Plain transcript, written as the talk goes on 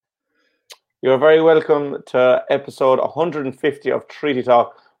You're very welcome to episode 150 of Treaty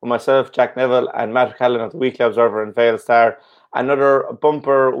Talk with myself, Jack Neville, and Matt Callan of the Weekly Observer and Vale Star. Another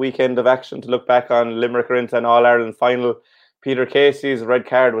bumper weekend of action to look back on. Limerick are into an All-Ireland final. Peter Casey's red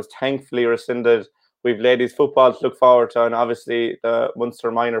card was thankfully rescinded. We've ladies football to look forward to, and obviously the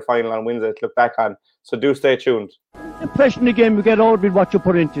Munster minor final on Wednesday to look back on. So do stay tuned. The impression of the game you get out with what you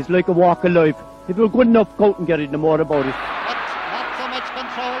put into it. It's like a walk of life. If you're good enough, go out and get it, no more about it. Not so much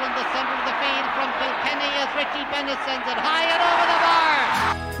control in the centre of the field from Kilkenny as Richie Bennett sends it high and over the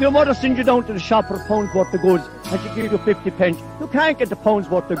bar. Your mother sends you down to the shop for a pound's worth of goods and she gives you 50 pence. You can't get the pound's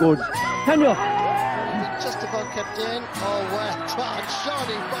worth of goods, can you? Just about kept in. Oh, well done,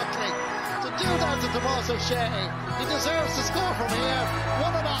 Shawnee Buckley. To do that to Tomas O'Shea, he deserves to score from here.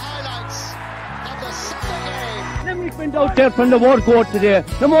 One of the highlights of the Sunday game. Limerick went out there from the word go today.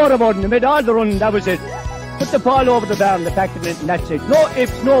 No more about it. They made all the running, that was it. Put the ball over the bar and the back of it, and that's it. No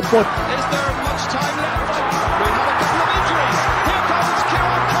ifs, no buts. Is there much time left? We have a couple of injuries. Here comes Kieran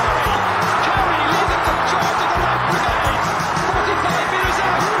Carey. Carey leading the charge of the right brigade. 45 metres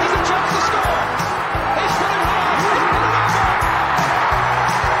out. He's a chance to score. He's put it home.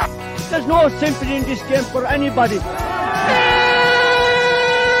 There's no sympathy in this game for anybody.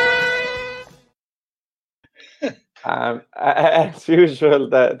 As usual,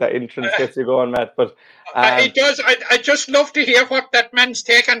 the entrance gets you going, Matt. But it does. I just love to hear what that man's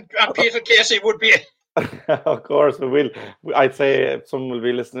take on Peter Casey would be. Of course, we will. I'd say someone will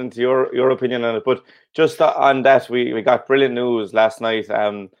be listening to your opinion on it. But just on that, we got brilliant news last night.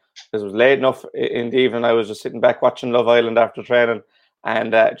 This was late enough in the evening. I was just sitting back watching Love Island after training,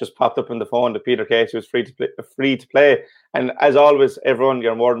 and just popped up on the phone that Peter Casey was free to play. And as always, everyone,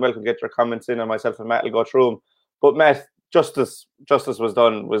 you're more than welcome to get your comments in, and myself and Matt will go through them. But Matt, justice was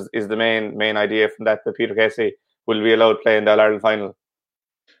done is the main idea from that Peter Casey will be allowed to play in the All-Ireland final.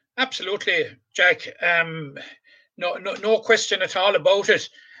 Absolutely, Jack. No question at all about it.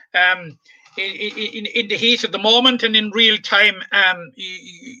 In the heat of the moment and in real time,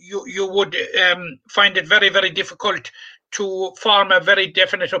 you would find it very, very difficult to form a very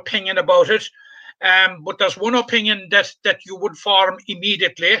definite opinion about it. But there's one opinion that you would form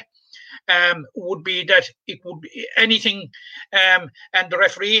immediately. Would be that it would be anything, and the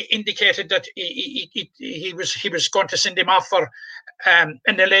referee indicated that he was going to send him off for an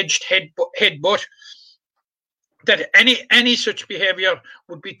alleged headbutt. That any such behaviour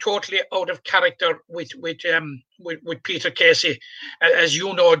would be totally out of character with Peter Casey, as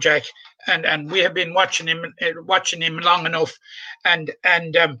you know, Jack, and we have been watching him long enough, but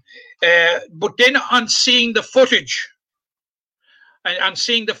then on seeing the footage. And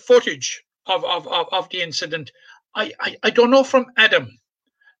seeing the footage of the incident, I don't know from Adam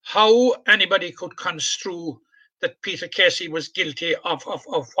how anybody could construe that Peter Casey was guilty of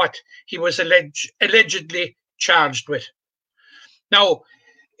what he was allegedly charged with. Now,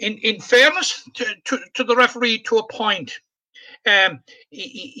 in fairness to the referee to a point,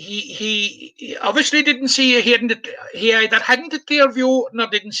 he obviously didn't see, he either hadn't a clear view nor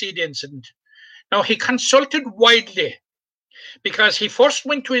didn't see the incident. Now, he consulted widely, because he first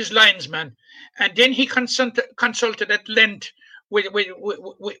went to his linesman and then he consulted at length with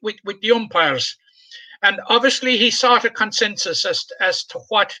the umpires. And obviously he sought a consensus as to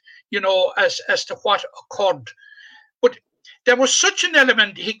what, as to what occurred. But there was such an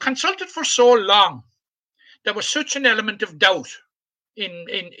element, he consulted for so long, there was such an element of doubt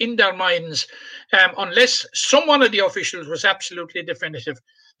in their minds, unless someone of the officials was absolutely definitive.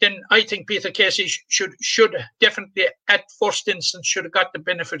 Then I think Peter Casey should definitely, at first instance, should have got the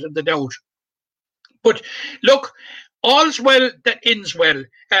benefit of the doubt. But look, all's well that ends well.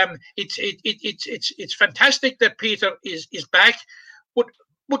 It's fantastic that Peter is back,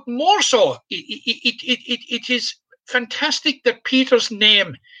 but more so, it is fantastic that Peter's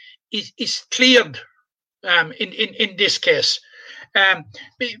name is cleared in this case.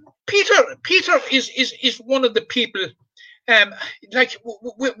 Peter is one of the people. Like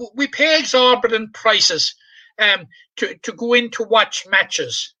we pay exorbitant prices to go in to watch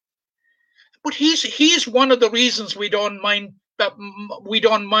matches, but he's one of the reasons we don't mind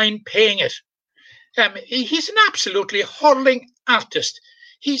paying it. He's an absolutely hurling artist.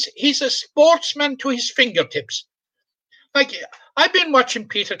 He's a sportsman to his fingertips. Like, I've been watching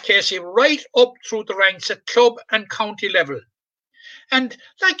Peter Casey right up through the ranks at club and county level, and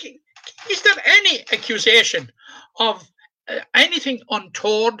like, is there any accusation of anything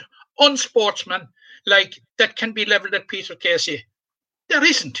untoward, unsportsman, like that can be levelled at Peter Casey? There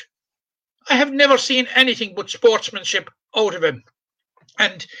isn't. I have never seen anything but sportsmanship out of him,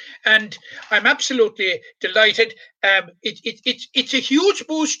 and I'm absolutely delighted. It's a huge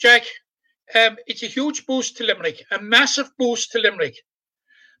boost, Jack, it's a huge boost to Limerick, a massive boost to Limerick.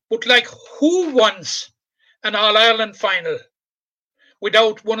 But like, who wants an All-Ireland final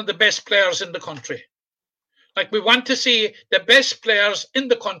without one of the best players in the country? Like, we want to see the best players in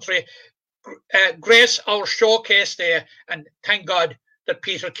the country grace our showcase day, and thank God that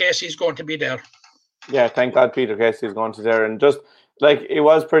Peter Casey is going to be there. Yeah, thank God Peter Casey is going to there. And just like, it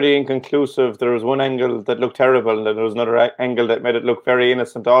was pretty inconclusive. There was one angle that looked terrible, and then there was another angle that made it look very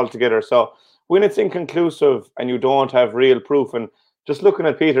innocent altogether. So when it's inconclusive and you don't have real proof, and just looking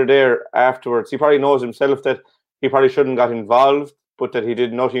at Peter there afterwards, he probably knows himself that he probably shouldn't got involved, but that he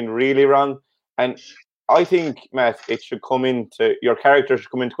did nothing really wrong. And I think, Matt, it should come into, your character should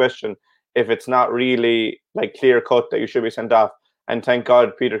come into question if it's not really like clear cut that you should be sent off. And thank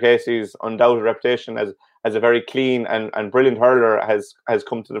God Peter Casey's undoubted reputation as a very clean and brilliant hurler has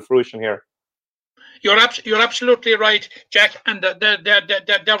come to the fruition here. You're absolutely right, Jack. And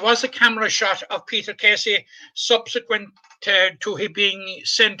there was a camera shot of Peter Casey subsequent to him being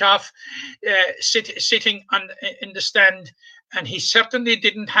sent off, sitting in the stand, and he certainly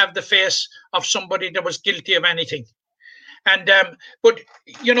didn't have the face of somebody that was guilty of anything. And but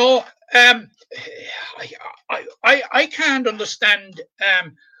you know, I can't understand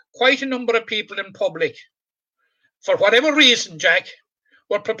quite a number of people in public, for whatever reason, Jack,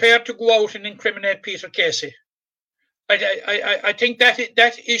 were prepared to go out and incriminate Peter Casey. I think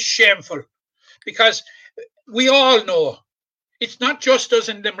that is shameful, because we all know, it's not just us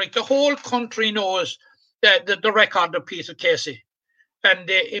in Limerick, the whole country knows the record of Peter Casey and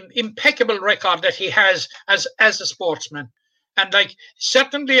the impeccable record that he has as a sportsman. And like,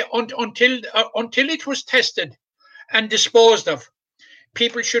 certainly until it was tested and disposed of,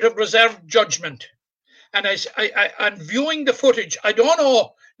 people should have reserved judgment. And I'm viewing the footage. I don't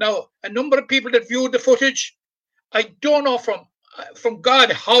know now, a number of people that viewed the footage, I don't know from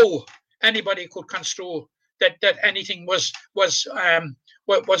God how anybody could construe that anything was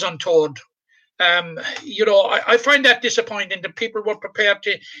untoward. You know, I find that disappointing that people were prepared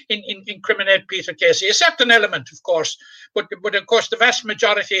to incriminate Peter Casey. A certain element, of course, but of course the vast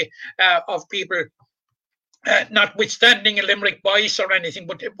majority of people, notwithstanding a Limerick bias or anything,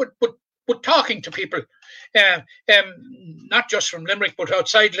 but talking to people, not just from Limerick but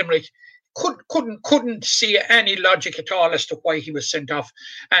outside Limerick, couldn't see any logic at all as to why he was sent off,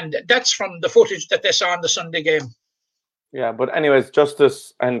 and that's from the footage that they saw in the Sunday game. Yeah, but anyways,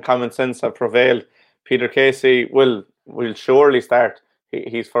 justice and common sense have prevailed. Peter Casey will surely start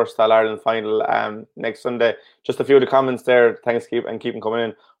his first All-Ireland final next Sunday. Just a few of the comments there. Thanks, keep them coming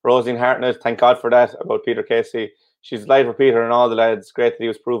in. Roisin Hartnett, thank God for that, about Peter Casey. She's delighted for Peter and all the lads. Great that he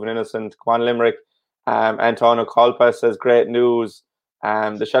was proven innocent. Come on, Limerick. Antonio Colpa says, great news.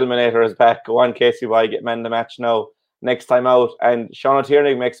 The Shelminator is back. Go on, Casey, why get men the match now? Next time out. And Sean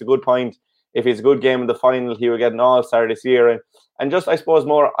O'Tierney makes a good point. If he's a good game in the final, he will get an All-Star this year. And just, I suppose,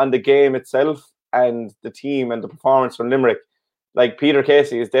 more on the game itself and the team and the performance from Limerick. Like, Peter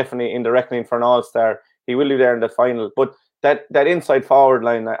Casey is definitely in the reckoning for an All-Star. He will be there in the final. But that inside forward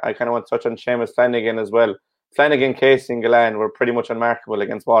line, I kind of want to touch on Seamus Flanagan as well. Flanagan, Casey and Gillane were pretty much unmarkable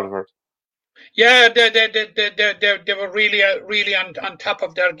against Waterford. Yeah, they were really on top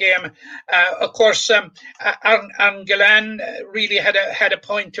of their game. Of course, and Gillane really had a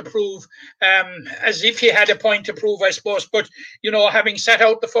point to prove, as if he had a point to prove, I suppose. But you know, having sat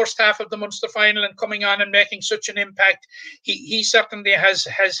out the first half of the Munster final and coming on and making such an impact, he certainly has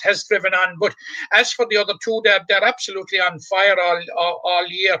driven on. But as for the other two, they're absolutely on fire all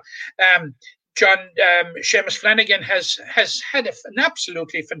year. Seamus Flanagan has had an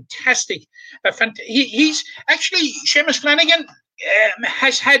absolutely fantastic. He's actually, Seamus Flanagan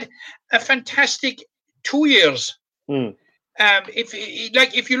has had a fantastic 2 years. If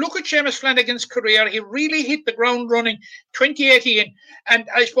you look at Seamus Flanagan's career, he really hit the ground running 2018, and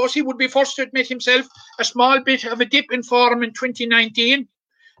I suppose he would be forced to admit himself a small bit of a dip in form in 2019,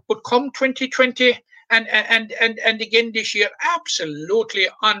 but come 2020. And again this year, absolutely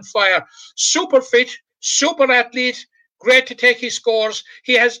on fire. Super fit, super athlete, great to take his scores.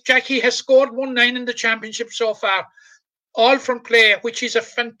 He has scored 1-9 in the championship so far, all from play, which is a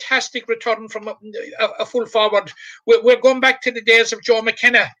fantastic return from a full forward. We're going back to the days of Joe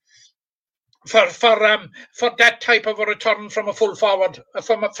McKenna for that type of a return from a full forward,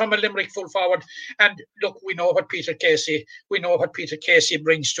 from a Limerick full forward. And look, we know what Peter Casey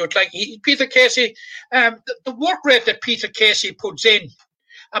brings to it. Like Peter Casey, the work rate that Peter Casey puts in,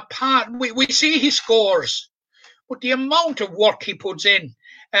 we see his scores, but the amount of work he puts in,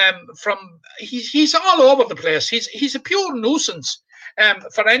 he's all over the place. He's a pure nuisance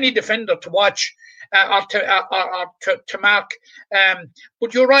for any defender to watch. to mark.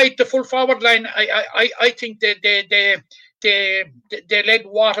 But you're right. The full forward line. I think they led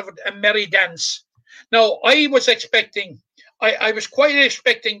Waterford a merry dance. Now I was quite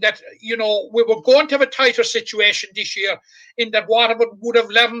expecting that, you know, we were going to have a tighter situation this year, in that Waterford would have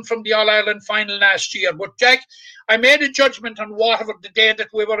learned from the All-Ireland final last year. But Jack, I made a judgment on Waterford the day that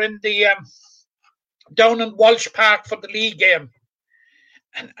we were in the down in Walsh Park for the league game.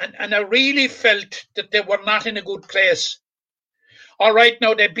 And I really felt that they were not in a good place. All right,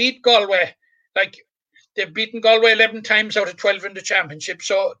 now they beat Galway. Like, they've beaten Galway 11 times out of 12 in the championship.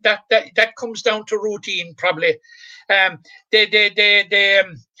 So that comes down to routine, probably. They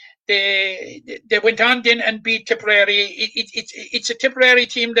went on then and beat Tipperary. It's a Tipperary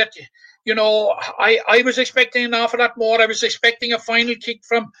team that, you know, I was expecting an awful lot more. I was expecting a final kick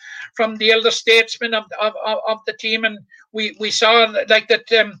from the elder statesman of the team, and we saw like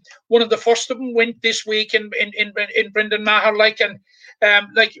that. One of the first of them went this week in Brendan Maher, like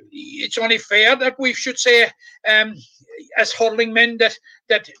it's only fair that we should say, as hurling men, that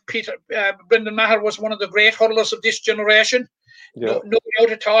Brendan Maher was one of the great hurlers of this generation. Yeah. No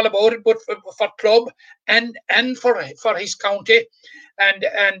doubt at all about it. But for club and for his county, and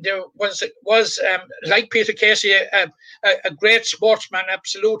was like Peter Casey, a great sportsman,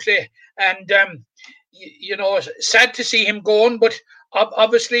 absolutely. And you know, sad to see him going, but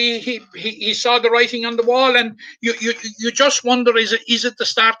obviously he saw the writing on the wall, and you just wonder, is it the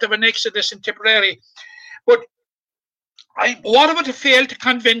start of an exodus in Tipperary? But Waterford have failed to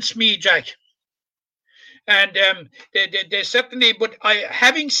convince me, Jack. And they certainly, but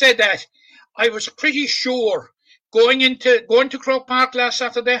having said that, I was pretty sure going to Croke Park last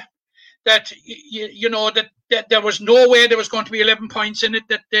Saturday that you know that there was no way there was going to be 11 points in it,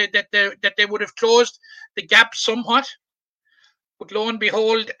 that they would have closed the gap somewhat. But lo and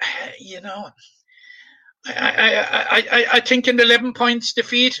behold, you know, I think an 11 points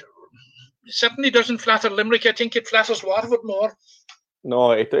defeat certainly doesn't flatter Limerick. I think it flatters Waterford more.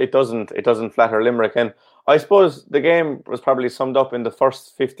 No, it doesn't. It doesn't flatter Limerick. And I suppose the game was probably summed up in the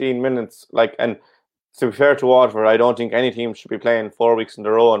first 15 minutes. Like, and to be fair to Waterford, I don't think any team should be playing 4 weeks in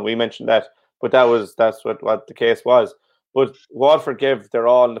a row, and we mentioned that. But that's what the case was. But Waterford gave their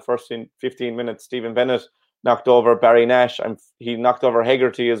all in the first 15 minutes. Stephen Bennett knocked over Barry Nash, and he knocked over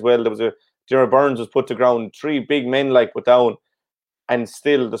Hegarty as well. There was Gerard Burns was put to ground. 3 big men put down, and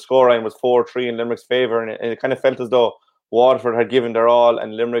still the scoreline was 4-3 in Limerick's favour, and it kind of felt as though Waterford had given their all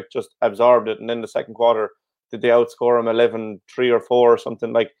and Limerick just absorbed it. And then the second quarter, did they outscore them 11-3 or 4 or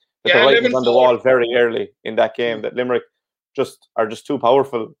something like that? The writing was on the wall very early in that game, that Limerick are just too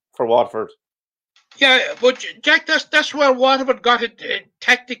powerful for Waterford. Yeah, but Jack, that's where Waterford got it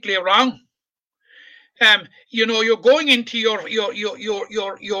tactically wrong. You know, you're going into your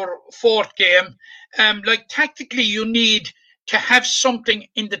fourth game. Like, tactically, you need to have something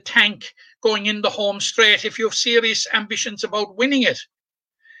in the tank going in the home straight if you have serious ambitions about winning it.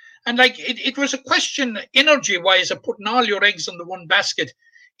 And like, it was a question, energy-wise, of putting all your eggs in the one basket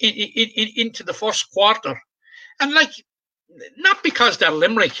into the first quarter. And like, not because they're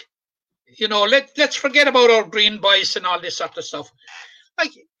Limerick, you know, let's forget about our green boys and all this sort of stuff.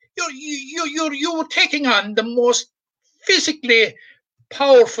 Like, you were taking on the most physically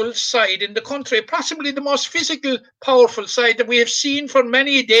powerful side in the country, possibly the most physical, powerful side that we have seen for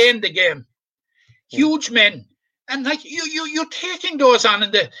many a day in the game. Huge men. And like, you're taking those on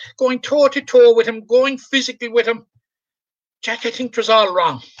and going toe to toe with him, going physically with him. Jack, I think it was all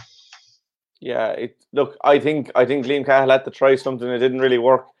wrong. Yeah, look, I think Liam Cahill had to try something. It didn't really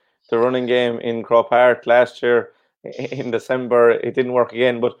work. The running game in Croke Park last year in December, it didn't work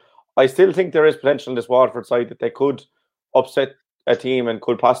again. But I still think there is potential in this Waterford side that they could upset a team and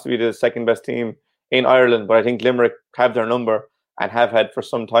could possibly be the second best team in Ireland. But I think Limerick have their number and have had for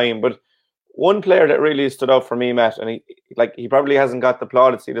some time. But one player that really stood out for me, Matt, and he probably hasn't got the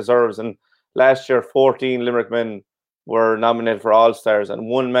plaudits he deserves. And last year, 14 Limerick men were nominated for All-Stars, and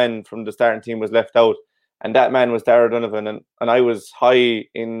 1 man from the starting team was left out, and that man was Dara Donovan. And I was high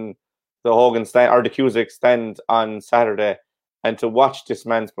in the Hogan stand, or the Cusack stand, on Saturday, and to watch this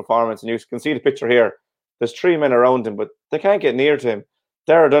man's performance, and you can see the picture here, there's 3 men around him, but they can't get near to him.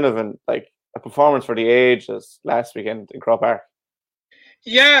 Dara Donovan, like, a performance for the ages last weekend in Croke Park.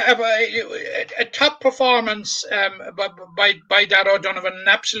 Yeah, a top performance by Dara Donovan.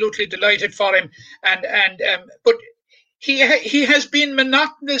 Absolutely delighted for him, but he has been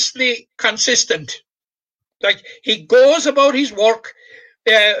monotonously consistent. Like, he goes about his work,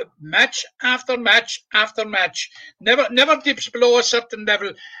 match after match after match, never dips below a certain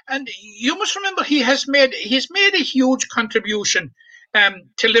level. And you must remember, he's made a huge contribution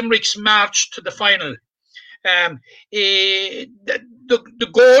to Limerick's march to the final. The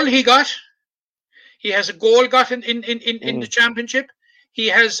goal he got, he has a goal got in the championship. He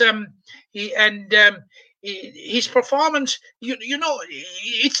has his performance. You know,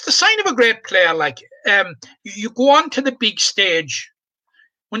 it's the sign of a great player. Like you go on to the big stage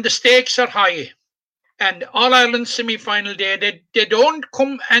when the stakes are high, and All Ireland semi-final day, they don't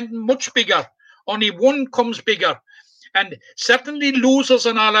come and much bigger. Only one comes bigger. And certainly losers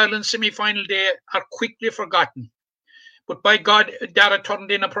on All Ireland semi-final day are quickly forgotten. But by God, Dara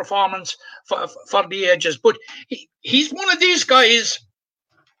turned in a performance for the ages. But he's one of these guys,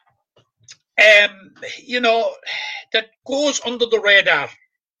 you know, that goes under the radar.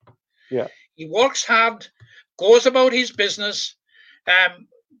 Yeah. He works hard, goes about his business,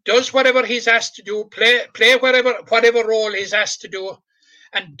 does whatever he's asked to do, play whatever role he's asked to do,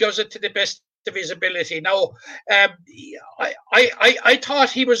 and does it to the best of his ability. Now, I thought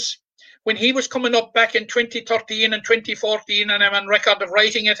he was, when he was coming up back in 2013 and 2014, and I'm on record of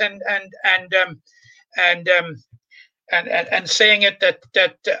writing it and saying it,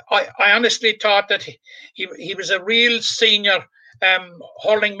 that I honestly thought that he was a real senior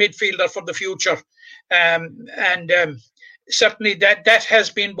hurling midfielder for the future, certainly that has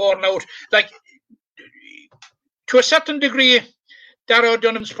been borne out. Like, to a certain degree, Dara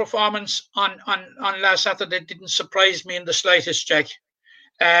O'Donovan's performance on last Saturday didn't surprise me in the slightest, Jack.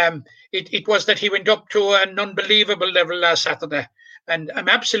 It was that he went up to an unbelievable level last Saturday, and I'm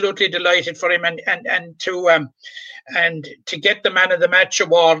absolutely delighted for him. And to get the Man of the Match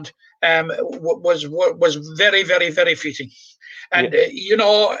award was very, very, very fitting. And you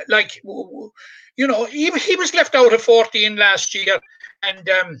know, like, you know, he was left out of 14 last year, and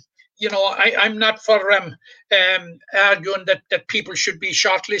you know, I'm not for arguing that people should be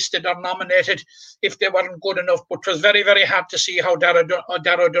shortlisted or nominated if they weren't good enough. But it was very, very hard to see how Dara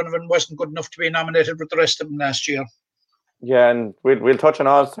O'Donovan wasn't good enough to be nominated with the rest of them last year. Yeah, and we'll touch on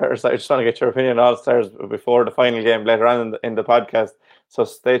All-Stars. I just want to get your opinion on All-Stars before the final game later on in the podcast. So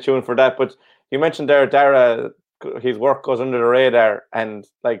stay tuned for that. But you mentioned there, Dara, his work goes under the radar, and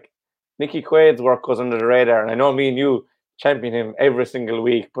like Nicky Quaid's work goes under the radar. And I know me and you champion him every single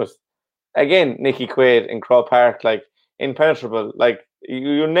week, but again, Nicky Quaid in Croke Park, like, impenetrable. Like,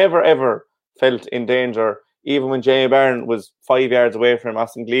 you never ever felt in danger, even when Jamie Byrne was 5 yards away from him.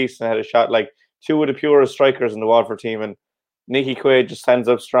 Austin Gleeson had a shot. Like, two of the purest strikers in the Waterford team, and Nicky Quaid just stands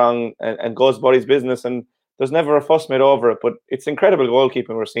up strong and goes about his business, and there's never a fuss made over it. But it's incredible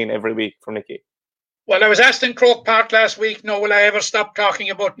goalkeeping we're seeing every week from Nicky. Well, I was asked in Croke Park last week, no, will I ever stop talking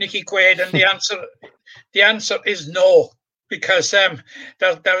about Nicky Quaid? And the answer is no. Because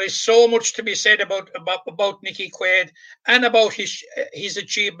there is so much to be said about Nicky Quaid and about his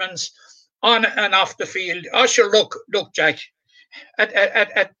achievements on and off the field. Oh, sure, look, Jack, at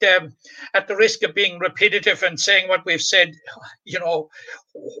the risk of being repetitive and saying what we've said, you know,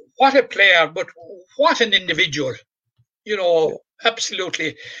 what a player, but what an individual, you know,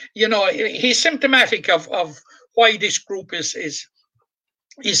 absolutely. You know, he's symptomatic of why this group is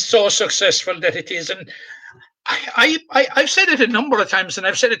so successful that it is. And I've said it a number of times, and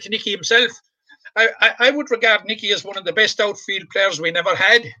I've said it to Nicky himself. I would regard Nicky as one of the best outfield players we never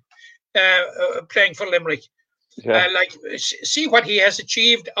had playing for Limerick. Yeah. Like, see what he has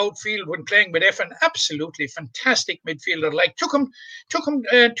achieved outfield when playing with Effin. Absolutely fantastic midfielder. Like, took him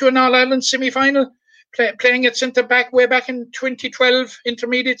to an All Ireland semi-final, playing at centre back way back in 2012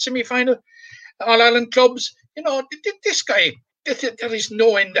 intermediate semi-final, All Ireland clubs. You know, this guy. There is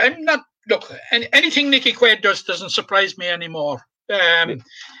no end. I'm not. Look, anything Nicky Quaid does doesn't surprise me anymore.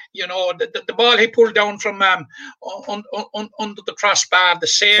 You know, the ball he pulled down from under the crossbar, the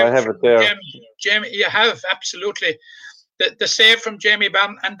save. I have it there. Jamie, you have, absolutely. The save from Jamie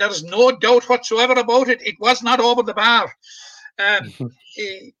Byrne, and there's no doubt whatsoever about it. It was not over the bar.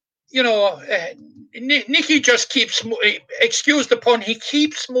 You know, Nicky just keeps, excuse the pun, he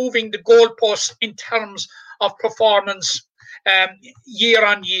keeps moving the goalposts in terms of performance year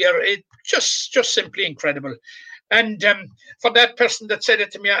on year. It just simply incredible. And for that person that said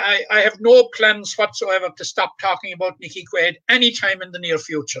it to me, I have no plans whatsoever to stop talking about Nicky Quaid anytime in the near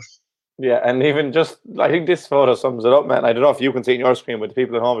future. Yeah, and even just, I think this photo sums it up, man. I don't know if you can see it on your screen, but the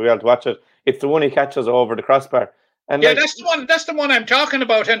people at home will be able to watch it. It's the one he catches over the crossbar. And yeah, like, that's the one I'm talking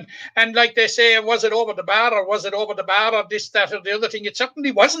about. And like they say, was it over the bar or was it over the bar or this, that, or the other thing? It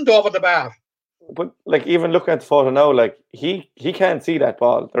certainly wasn't over the bar. But like, even looking at the photo now, like he can't see that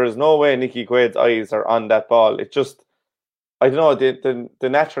ball. There is no way Nicky Quaid's eyes are on that ball. It just, I don't know, the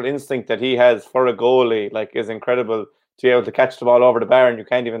natural instinct that he has for a goalie, like, is incredible to be able to catch the ball over the bar and you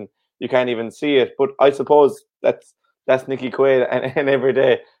can't even see it. But I suppose that's that's Nicky Quaid, and every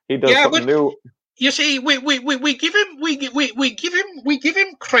day he does something new. You see, we give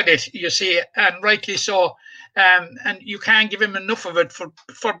him credit. You see, and rightly so. And you can't give him enough of it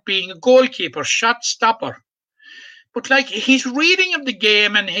for being a goalkeeper, shot stopper. But like his reading of the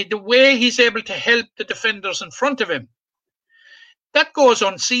game and the way he's able to help the defenders in front of him, that goes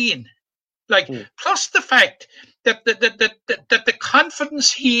unseen. Like plus the fact that the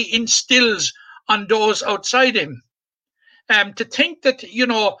confidence he instills on those outside him. To think that, you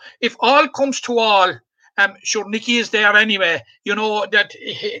know, if all comes to all, sure, Nicky is there anyway, you know, that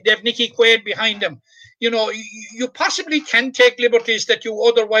they have Nicky Quaid behind him. You know, you possibly can take liberties that you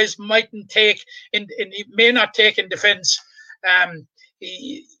otherwise mightn't take, may not take in defence.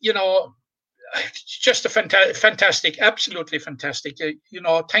 You know, just a fantastic, absolutely fantastic. You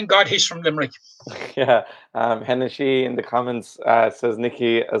know, thank God he's from Limerick. Yeah, Hennessy in the comments says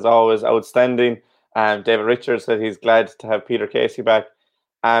Nicky, as always, outstanding. David Richards said he's glad to have Peter Casey back.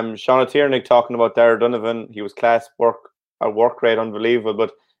 Sean O'Tiernig talking about Dara Donovan. He was class work rate unbelievable,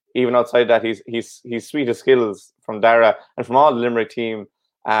 but even outside that, he's sweet of skills from Dara and from all the Limerick team.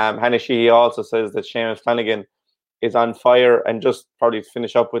 Hennessy also says that Seamus Flanagan is on fire, and just probably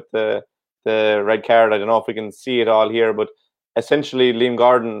finish up with the red card. I don't know if we can see it all here, but essentially Liam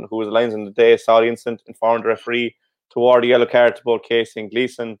Gordon, who was the linesman the day, saw the incident, informed the referee to award a yellow card to both Casey and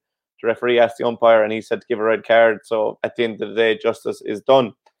Gleeson. The referee asked the umpire, and he said to give a red card. So at the end of the day, justice is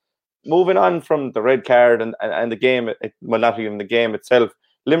done. Moving on from the red card and the game, well, not even the game itself,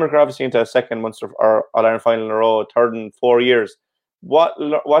 Limerick are obviously into a second Munster or All-Ireland final in a row, third in 4 years. What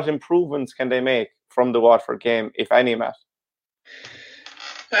improvements can they make from the Waterford game, if any, Matt?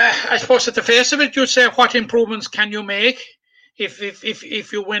 I suppose at the face of it, you'd say, what improvements can you make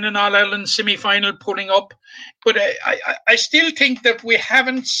if you win an All-Ireland semi-final pulling up? But I still think that we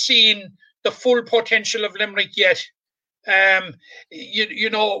haven't seen the full potential of Limerick yet. You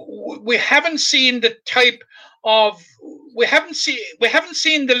know, we haven't seen the type of, we haven't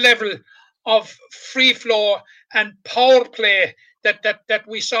seen the level of free flow and power play that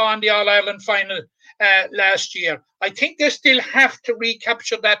we saw in the All-Ireland final last year. I think they still have to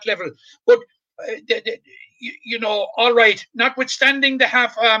recapture that level. But you know, all right, notwithstanding the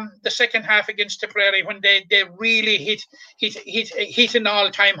second half against Tipperary, when they really hit an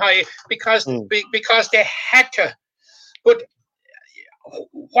all-time high because they had to. But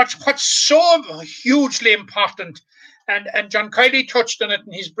what's so hugely important, and John Kiley touched on it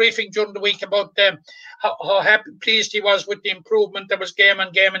in his briefing during the week about how happy, pleased he was with the improvement. There was game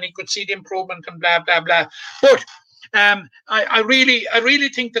on game, and he could see the improvement and blah blah blah. But I really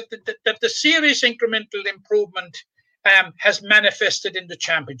think that the serious incremental improvement has manifested in the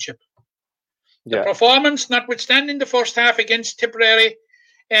championship. Yeah. The performance, notwithstanding the first half against Tipperary,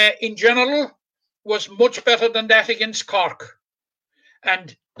 in general, was much better than that against Cork.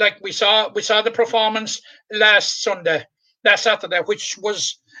 And like we saw the performance last Saturday, which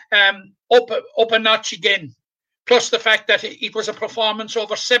was up a notch again. Plus the fact that it was a performance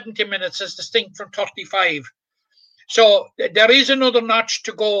over 70 minutes as distinct from 35. So there is another notch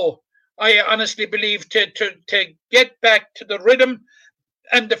to go. I honestly believe to get back to the rhythm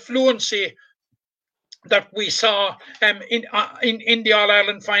and the fluency that we saw in the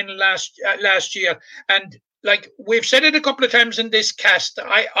All-Ireland final last year. And like we've said it a couple of times in this cast,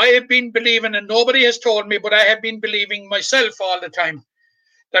 I have been believing, and nobody has told me, but I have been believing myself all the time,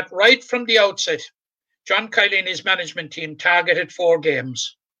 that right from the outset, John Kiley and his management team targeted 4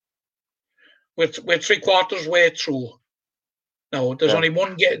 games. We're 3/4 way through. No, there's only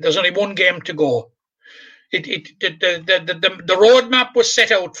one game. There's only one game to go. The roadmap was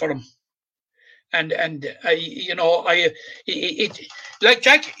set out for him, and like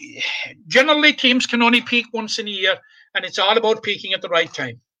Jack. Generally, teams can only peak once in a year, and it's all about peaking at the right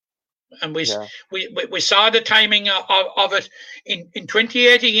time. And we saw the timing of it in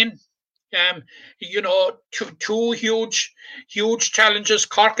 2018. You know, two huge challenges: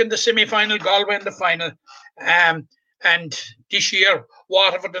 Cork in the semi-final, Galway in the final, and this year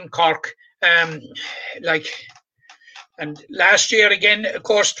Waterford and Cork. And last year again, of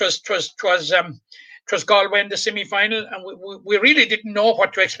course, twas Galway in the semi-final, and we really didn't know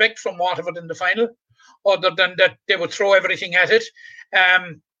what to expect from Waterford in the final, other than that they would throw everything at it.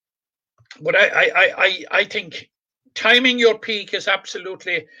 But I think timing your peak is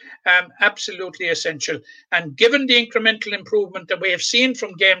absolutely essential. And given the incremental improvement that we have seen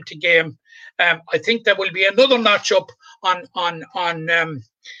from game to game, I think there will be another notch up on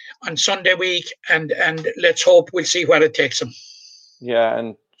Sunday week, and let's hope we'll see where it takes them. Yeah,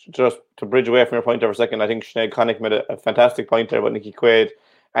 and just to bridge away from your point there for a second, I think Sinead Connick made a fantastic point there about Nicky Quaid.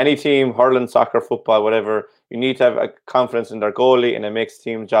 any team, hurling, soccer, football, whatever, you need to have a confidence in their goalie, and it makes the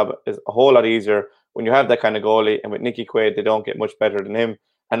team's job is a whole lot easier when you have that kind of goalie. And with Nicky Quaid, they don't get much better than him.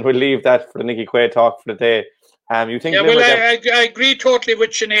 And we'll leave that for the Nicky Quaid talk for the day. You think? Yeah, well, I agree totally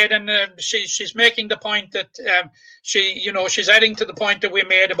with Sinead, and she's making the point that she's adding to the point that we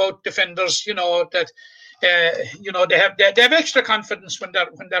made about defenders. That they have extra confidence when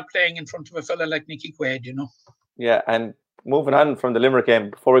they're playing in front of a fella like Nicky Quaid. Yeah, and moving on from the Limerick game,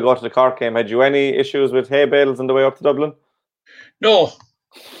 before we go to the Cork game, had you any issues with hay bales on the way up to Dublin? No.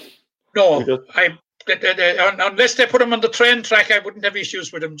 Unless they put them on the train track, I wouldn't have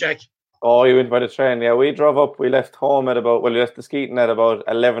issues with them, Jack. Oh, you went by the train. Yeah, we drove up. We left home we left the Skeeton at about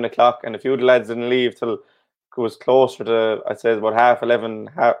 11 o'clock, and a few of the lads didn't leave till it was closer to, I'd say, about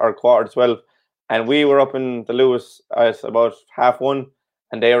 11:30 or 11:45. And we were up in the Lewis at about 1:30,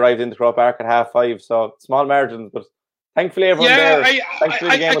 and they arrived in the Croke Park at 5:30. So small margins, but thankfully everyone there.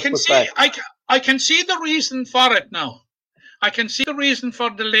 Thankfully the game was pushed back. I can see the reason for it now. I can see the reason for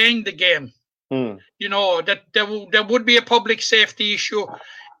delaying the game. That there would be a public safety issue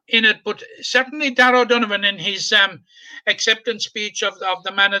in it, but certainly Darragh O'Donovan in his acceptance speech of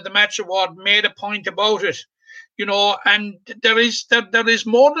the Man of the Match award made a point about it, and there is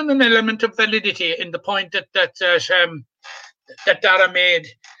more than an element of validity in the point that Darragh made.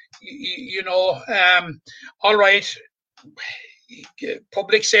 All right,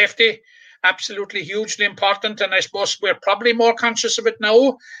 public safety, absolutely hugely important, and I suppose we're probably more conscious of it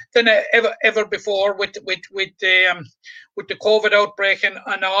now than ever before with the COVID outbreak and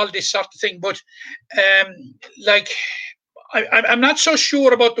all this sort of thing. But I'm not so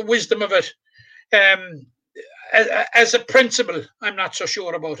sure about the wisdom of it. As a principle, I'm not so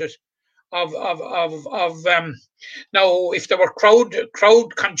sure about it. Now, if there were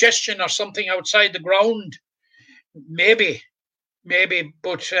crowd congestion or something outside the ground, maybe,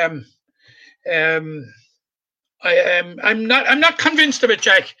 but. I'm not convinced of it,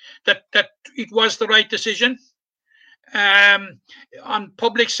 Jack, that it was the right decision. On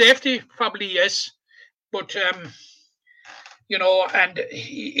public safety, probably yes, but and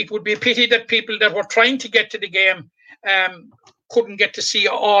it would be a pity that people that were trying to get to the game couldn't get to see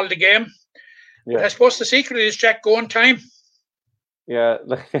all the game. Yeah. But I suppose the secret is, Jack, go on time. Yeah,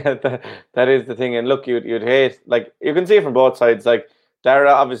 that is the thing. And look, you'd hate, you can see it from both sides.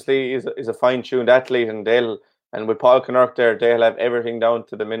 Darragh obviously is a fine-tuned athlete, and with Paul Kinnerk there, they'll have everything down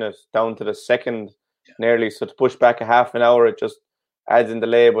to the minute, down to the second, nearly. So to push back a half an hour, it just adds in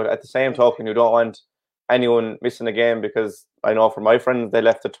delay. But at the same token, you don't want anyone missing a game, because I know for my friends, they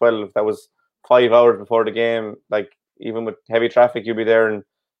left at 12. That was 5 hours before the game. Even with heavy traffic, you'd be there in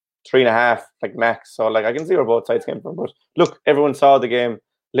 3.5, max. So I can see where both sides came from. But look, everyone saw the game.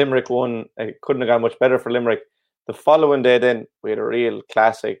 Limerick won. It couldn't have gone much better for Limerick. The following day, then, we had a real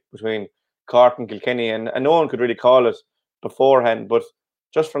classic between Cork and Kilkenny, and no one could really call it beforehand. But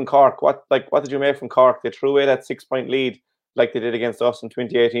just from Cork, what did you make from Cork? They threw away that 6-point lead like they did against us in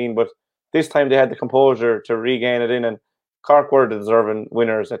 2018, but this time they had the composure to regain it in, and Cork were the deserving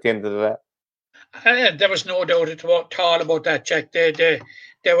winners at the end of the day. There was no doubt at all about that, Jack. They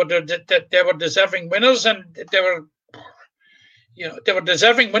were deserving winners, and they were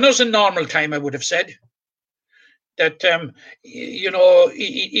deserving winners in normal time, I would have said. That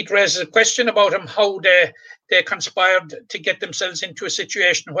it raises a question about them, how they conspired to get themselves into a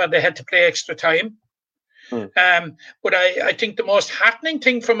situation where they had to play extra time. But I think the most heartening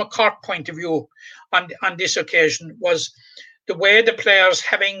thing from a Cork point of view on this occasion was the way the players,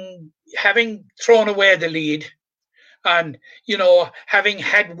 having thrown away the lead, and having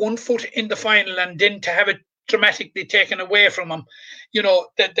had one foot in the final and then to have it dramatically taken away from them,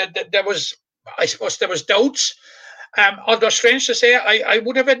 there was, I suppose, there was doubts. Although strange to say, I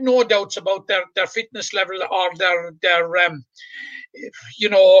would have had no doubts about their fitness level or their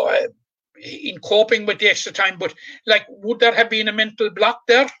in coping with the extra time. But would there have been a mental block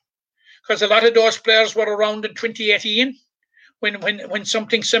there? Because a lot of those players were around in 2018 when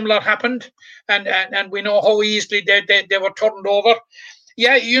something similar happened, and we know how easily they were turned over.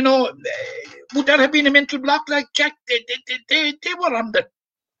 Yeah, would there have been a mental block? Jack, they were on the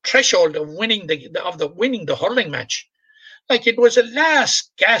threshold of winning the hurling match. It was a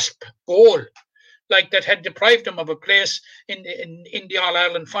last gasp goal, that had deprived them of a place in the All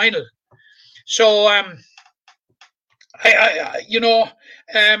Ireland final. So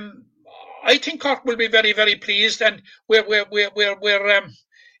I think Cork will be very, very pleased, and we're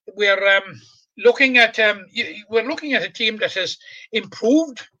looking at a team that has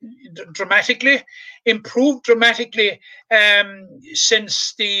improved dramatically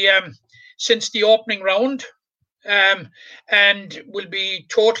since the opening round. and will be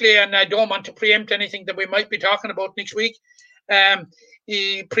totally, and I don't want to preempt anything that we might be talking about next week,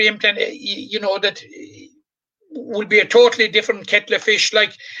 preempt, and that will be a totally different kettle of fish.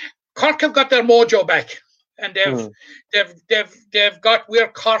 Like Cork have got their mojo back, and they've got where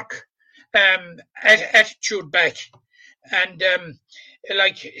Cork attitude back, and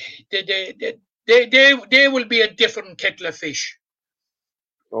they will be a different kettle of fish.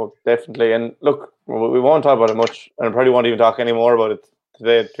 Oh, definitely. And look, we won't talk about it much, and I probably won't even talk any more about it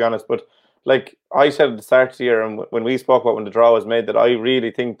today, to be honest. But like I said at the start of the year, and when we spoke about when the draw was made, that I really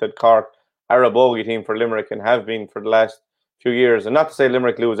think that Cork are a bogey team for Limerick and have been for the last few years. And not to say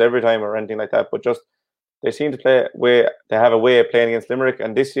Limerick lose every time or anything like that, but just they seem to they have a way of playing against Limerick.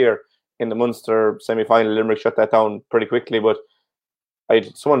 And this year in the Munster semi-final, Limerick shut that down pretty quickly. But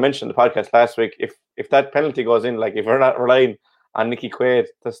someone mentioned the podcast last week, if that penalty goes in, like if we're not relying on Nicky Quaid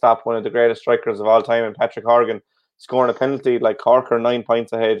to stop one of the greatest strikers of all time and Patrick Horgan scoring a penalty, like Cork are 9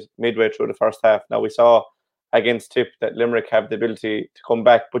 points ahead midway through the first half. Now we saw against Tip that Limerick have the ability to come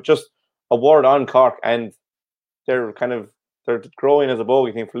back, but just a word on Cork, and they're growing as a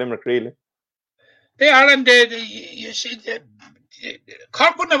bogey team for Limerick, really. They are, and you see,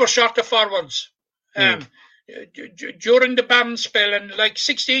 Cork would never short the forwards. During the ban spell, and like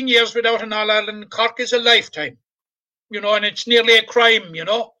 16 years without an All-Ireland, Cork is a lifetime. And it's nearly a crime,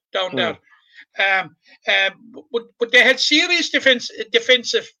 down there. But they had serious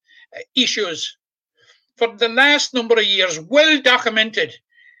defensive issues for the last number of years, well documented.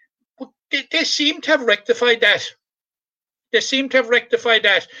 But they seem to have rectified that.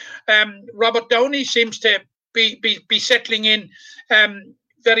 Robert Downey seems to be settling in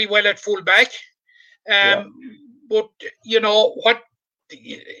very well at fullback. But what?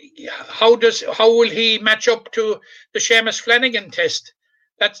 How will he match up to the Seamus Flanagan test?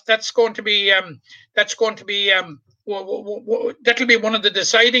 That'll be one of the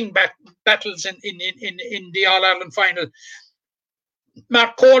deciding battles in the All-Ireland final.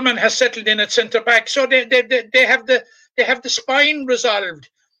 Mark Coleman has settled in at centre back, so they have the spine resolved,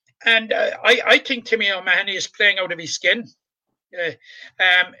 and I think Timmy O'Mahony is playing out of his skin.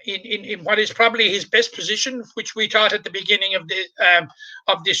 In what is probably his best position, which we thought at the beginning of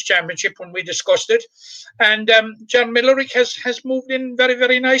this championship when we discussed it, and John Millerick has moved in very,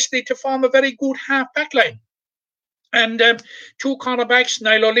 very nicely to form a very good half back line, and 2 cornerbacks,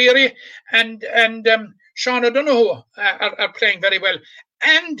 Niall O'Leary and Sean O'Donoghue are playing very well,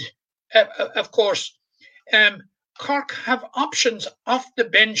 and of course Cork have options off the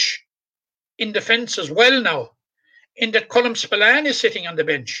bench in defence as well now, in that Colm Spillane is sitting on the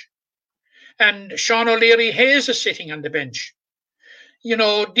bench and Sean O'Leary Hayes is sitting on the bench.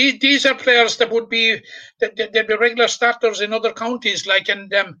 These are players that would be the regular starters in other counties, like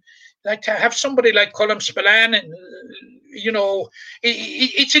to have somebody like Colm Spillane, and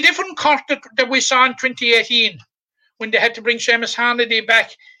it's a different Cork that we saw in 2018 when they had to bring Seamus Hannity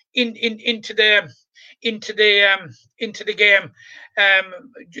back into the game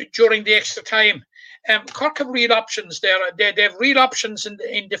during the extra time. Cork have real options there. They have real options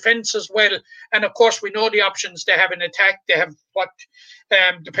in defence as well, and of course we know the options they have in attack. They have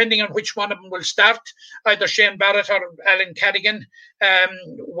depending on which one of them will start, either Shane Barrett or Alan Cadigan.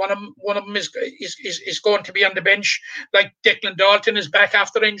 One of them is going to be on the bench. Like Declan Dalton is back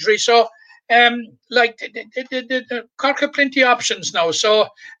after injury, so the Cork have plenty of options now. So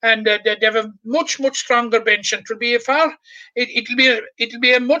and they have a much stronger bench, and it'll be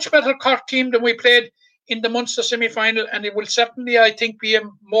a much better Cork team than we played in the Munster semi-final, and it will certainly, I think, be a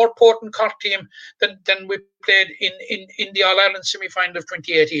more potent Cork team than we played in the All-Ireland semi-final of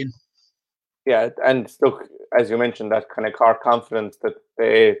 2018. Yeah, and look, as you mentioned, that kind of Cork confidence that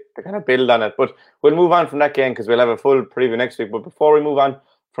they kind of build on it. But we'll move on from that game because we'll have a full preview next week. But before we move on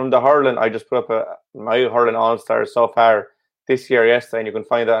from the hurling, I just put up my hurling all-stars so far this year yesterday, and you can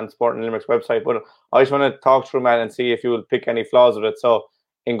find that on Sporting Limerick's website. But I just want to talk through, man, and see if you will pick any flaws with it. So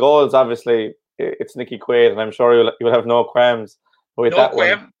in goals, obviously, it's Nicky Quaid, and I'm sure you'll have no qualms with that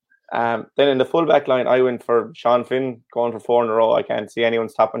one. Then in the full-back line, I went for Sean Finn, going for 4 in a row. I can't see anyone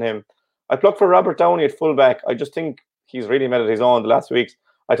stopping him. I plucked for Robert Downey at full-back. I just think he's really made it his own the last 2 weeks.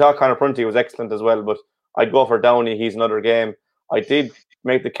 I thought Conor Prunty was excellent as well, but I'd go for Downey. He's another game. I did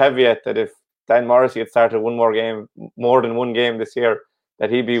make the caveat that if Dan Morrissey had started more than one game this year,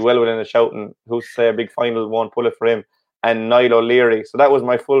 that he'd be well within a shout, and who's to say a big final won't pull it for him. And Niall O'Leary. So that was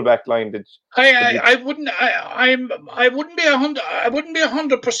my full back line. I wouldn't be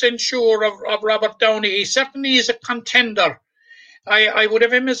 100% sure of Robert Downey. He certainly is a contender. I would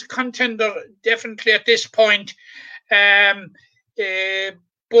have him as a contender definitely at this point. But a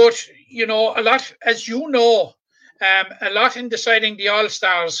lot, as you know, a lot in deciding the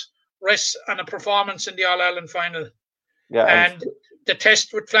All-Stars rests on a performance in the All-Ireland final. Yeah, and the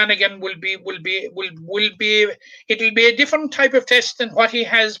test with Flanagan will be it'll be a different type of test than what he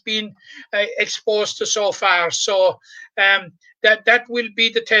has been exposed to so far. So that will be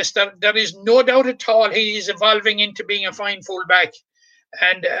the test. There is no doubt at all he is evolving into being a fine fullback,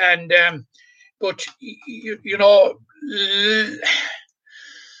 but you know,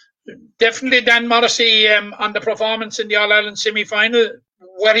 definitely Dan Morrissey on the performance in the All-Ireland semi-final,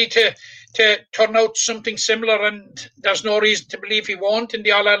 were he to turn out something similar, and there's no reason to believe he won't in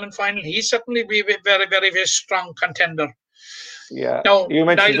the All-Ireland final, he's certainly be a very, very, very strong contender. Yeah. Now, you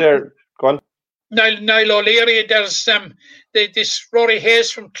mentioned there, go on. Niall O'Leary, there's this Rory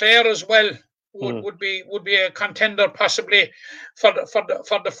Hayes from Clare as well would be a contender possibly for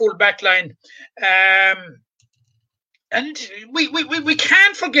the full back line. And we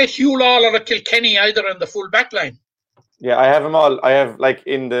can't forget Hugh Lawler at Kilkenny either in the full back line. Yeah, I have them all. I have, like,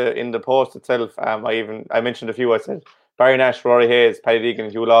 in the post itself. I mentioned a few. I said Barry Nash, Rory Hayes, Paddy Deegan,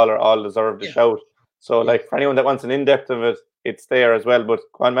 and Hugh Lawler all deserve the shout. So, like, for anyone that wants an in-depth of it, it's there as well. But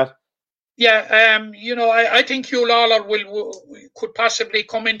go on, Matt. Yeah, you know, I think Hugh Lawler could possibly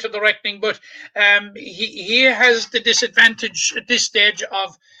come into the reckoning, but he has the disadvantage at this stage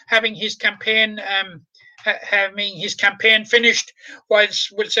of having his campaign finished,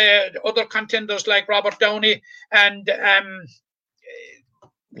 whilst we'll say other contenders like Robert Downey and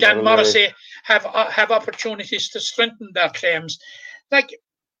Dan Morrissey have opportunities to strengthen their claims. Like,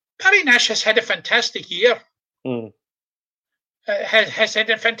 Barry Nash has had a fantastic year. Has had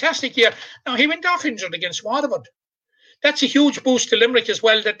a fantastic year. Now, he went off injured against Waterford. That's a huge boost to Limerick as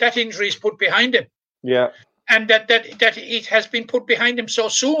well, that injury is put behind him. Yeah. And that it has been put behind him so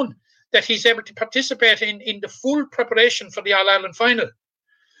soon that he's able to participate in the full preparation for the All-Ireland final.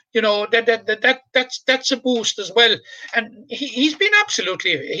 You know, that's a boost as well. And he's been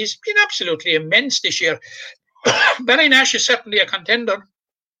absolutely immense this year. Barry Nash is certainly a contender.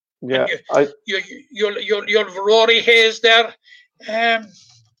 Yeah, you'll Rory Hayes there. After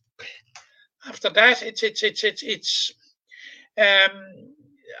that, it's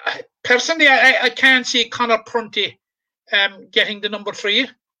personally, I can't see Conor Prunty getting the number 3.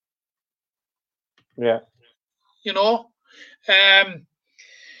 Yeah, you know,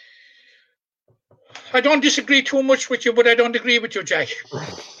 I don't disagree too much with you, but I don't agree with you, Jack.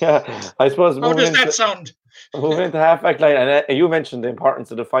 Yeah, I suppose. How does that sound? Moving into half-back line, and you mentioned the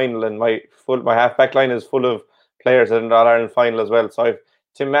importance of the final, and my half-back line is full of players in the All-Ireland final as well. So I've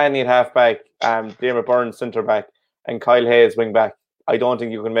Tim Manny at half-back, Diarmaid Byrne centre-back, and Kyle Hayes wing-back. I don't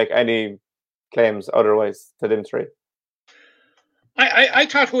think you can make any claims otherwise to them 3. I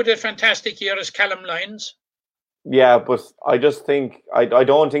thought who had a fantastic year is Callum Lyons. Yeah, but I just think I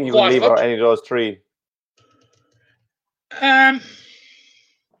don't think you can leave out any of those 3.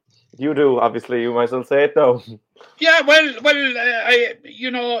 You do, obviously. You might as well say it though. Yeah, well,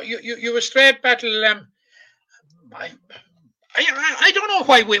 you a straight battle. I don't know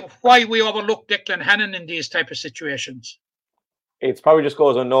why we overlook Declan Hannon in these type of situations. It probably just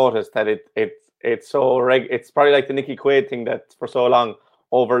goes unnoticed that it's so it's probably like the Nicky Quaid thing that for so long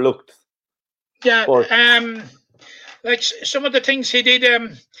overlooked. Yeah, like some of the things he did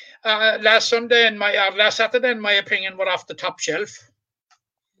last Saturday, in my opinion, were off the top shelf.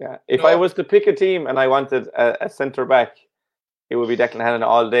 Yeah, if I was to pick a team and I wanted a centre back, it would be Declan Hannon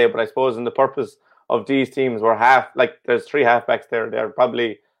all day. But I suppose in the purpose of these teams, where there's 3 halfbacks there, they're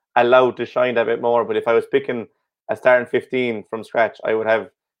probably allowed to shine a bit more. But if I was picking a starting 15 from scratch, I would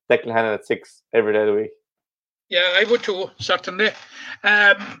have Declan Hannon at 6 every day of the week. Yeah, I would too, certainly.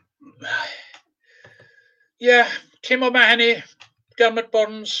 Yeah, Tim O'Mahony, Diarmaid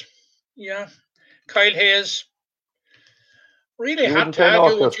Burns, Kyle Hayes. Really hard to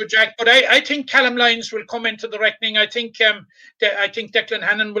argue with you, Jack, but I think Callum Lyons will come into the reckoning. I think Declan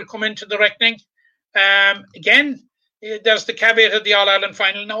Hannon will come into the reckoning. Again, there's the caveat of the All-Ireland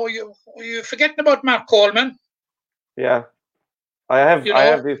final. Now you're forgetting about Mark Coleman. Yeah, I have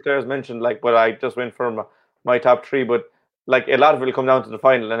these players mentioned, but I just went for my top 3. But like a lot of it will come down to the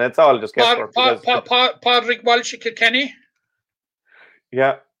final, and it's all just guesswork. Padraig Walsh at Kilkenny.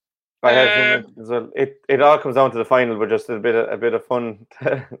 Yeah. I have him as well. It all comes down to the final, but just a bit of fun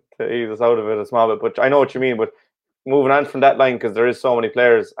to ease us out of it a small bit. But I know what you mean. But moving on from that line, because there is so many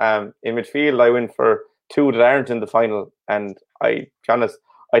players. In midfield, I went for 2 that aren't in the final, and I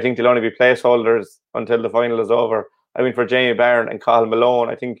think they'll only be placeholders until the final is over. I went for Jamie Byrne and Cathal Malone.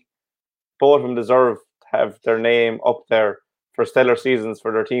 I think both of them deserve to have their name up there for stellar seasons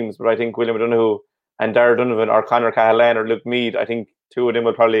for their teams. But I think William O'Donoghue and Dara Donovan or Conor Cahalan or Luke Meade, I think 2 of them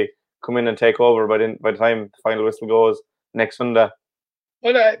will probably come in and take over by the time the final whistle goes next Sunday.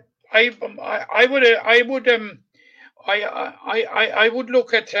 Well, I would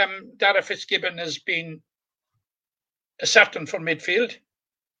look at Dara Fitzgibbon as being a certain for midfield.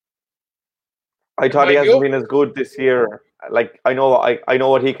 I thought he hasn't been as good this year. Like I know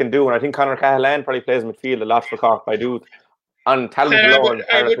what he can do, and I think Conor Cahalane probably plays midfield a lot for Cork. I do. And talent alone,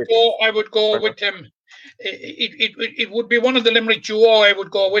 I would go with him. It would be one of the Limerick duo I would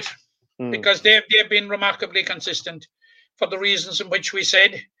go with, because they've been remarkably consistent for the reasons in which we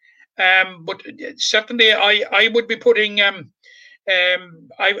said. But certainly I would be putting I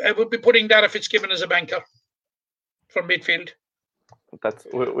would be putting Dara Fitzgibbon as a banker for midfield.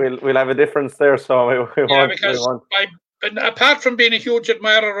 We'll have a difference there. So but apart from being a huge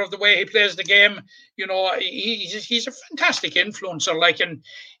admirer of the way he plays the game, you know, he's a fantastic influencer. Like, and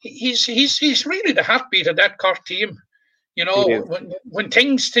he's really the heartbeat of that Cork team. You know, when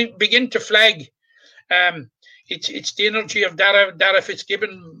things begin to flag, it's the energy of Dara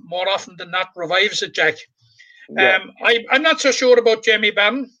Fitzgibbon more often than not revives it, Jack. Yeah. I'm not so sure about Jamie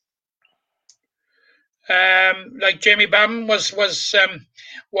Barron. Like Jamie Barron was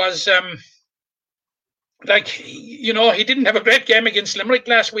like, you know, he didn't have a great game against Limerick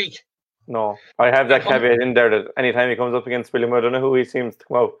last week. No, I have that caveat in there that anytime he comes up against William O'Donoghue, he seems to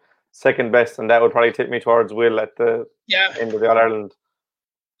come out second best, and that would probably tip me towards Will at the end of the All-Ireland.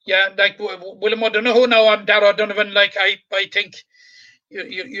 Yeah, like William O'Donoghue now and Dara Donovan, like I think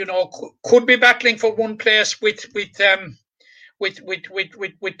you know could be battling for one place with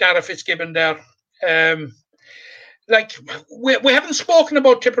Dara Fitzgibbon there. Like we haven't spoken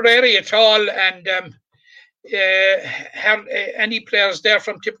about Tipperary at all, and have any players there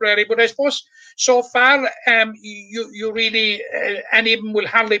from Tipperary, but I suppose so far you really any of them will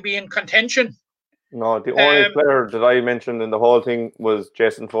hardly be in contention. No, the only player that I mentioned in the whole thing was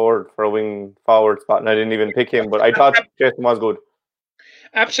Jason Ford for a wing forward spot, and I didn't even pick him, but I thought Jason was good.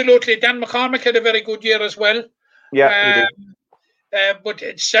 Absolutely. Dan McCormick had a very good year as well. Yeah, but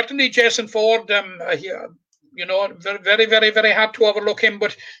it's certainly Jason Ford, you know, very, very, very, very hard to overlook him.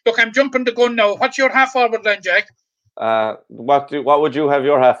 But look, I'm jumping the gun now. What's your half-forward line, Jack? What would you have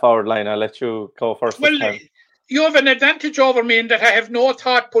your half-forward line? I'll let you go first. Well, you have an advantage over me in that I have no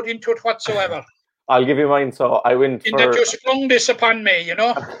thought put into it whatsoever. I'll give you mine. So I went in that you sprung this upon me, you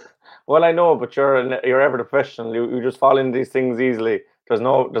know. Well, I know, but you're ever the professional. You just fall into these things easily. There's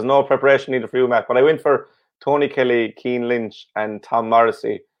no preparation needed for you, Matt. But I went for Tony Kelly, Cian Lynch, and Tom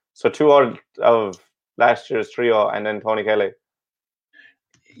Morrissey. So two out of last year's trio, and then Tony Kelly.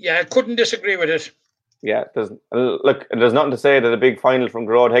 Yeah, I couldn't disagree with it. Yeah, there's nothing to say that a big final from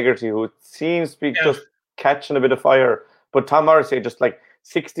Gerard Hegarty, who seems to be just catching a bit of fire. But Tom Morrissey, just like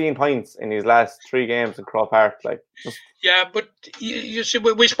 16 points in his last 3 games in Croke Park. Yeah, but you see,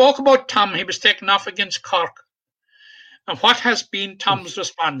 we spoke about Tom. He was taken off against Cork. And what has been Tom's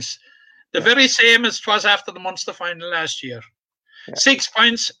response? The very same as it was after the Munster final last year. Yeah. 6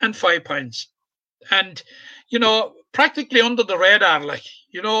 points and 5 points. And, you know, practically under the radar, like,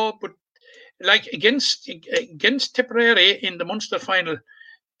 you know, but like against Tipperary in the Munster final,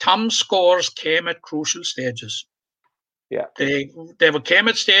 Tom's scores came at crucial stages. Yeah, they came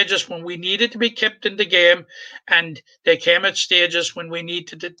at stages when we needed to be kept in the game, and they came at stages when we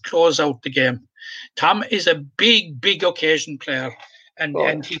needed to close out the game. Tom is a big occasion player,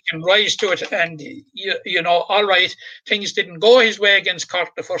 and he can rise to it. And you know, all right, things didn't go his way against Cork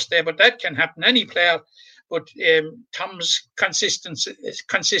the first day, but that can happen any player. But Tom's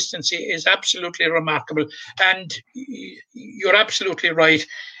consistency is absolutely remarkable, and you're absolutely right.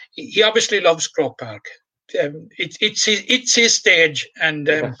 He obviously loves Croke Park. It's his stage, and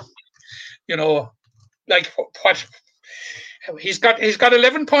you know, like what he's got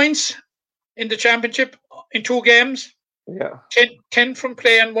 11 points in the championship in 2 games. Yeah, 10 from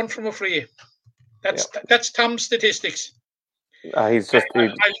play and 1 from a free. That's Tom's statistics. He's just.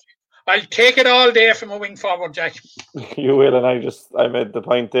 I'll take it all day from a wing forward, Jack. You will, and I made the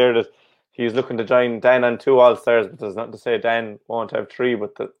point there that he's looking to join Dan on 2 All-Stars, but there's nothing to say Dan won't have 3,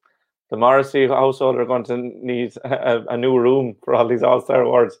 but the Morrissey household are going to need a new room for all these All-Star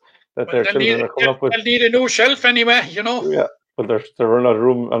awards that their children are coming up with. They'll need a new shelf anyway, you know. Yeah, but there's running out of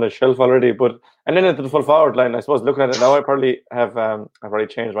room on the shelf already. And then into the full forward line, I suppose looking at it now, I probably have I've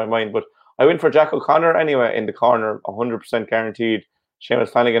already changed my mind, but I went for Jack O'Connor anyway in the corner, 100% guaranteed.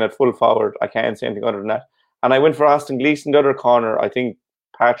 Seamus Flanagan at full forward. I can't say anything other than that. And I went for Austin Gleeson, the other corner. I think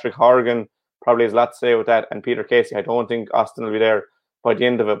Patrick Horgan probably has a lot to say with that, and Peter Casey. I don't think Austin will be there by the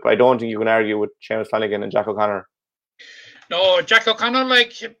end of it, but I don't think you can argue with Seamus Flanagan and Jack O'Connor. No, Jack O'Connor,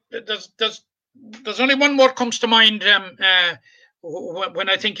 like there's only one word comes to mind when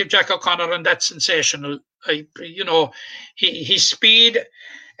I think of Jack O'Connor, and that's sensational. His speed.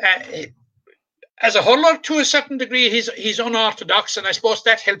 As a hurler, to a certain degree, he's unorthodox, and I suppose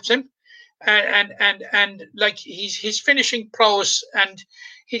that helps him. And like his finishing prowess and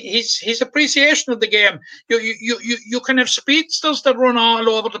his appreciation of the game. You can have speedsters that run all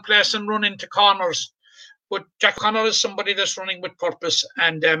over the place and run into corners, but Jack O'Connor is somebody that's running with purpose,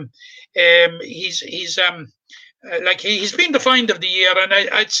 and he's been the find of the year. And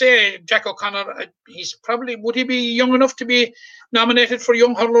I'd say Jack O'Connor, would he be young enough to be nominated for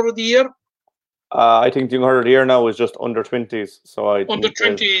Young Hurler of the Year? I think the Young Hurler of the Year now is just under 20s. So I under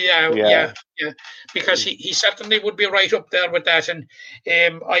 20, yeah, because he certainly would be right up there with that, and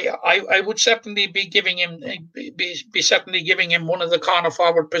I would certainly be giving him one of the corner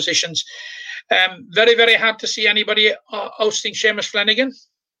forward positions. Very, very hard to see anybody ousting Seamus Flanagan.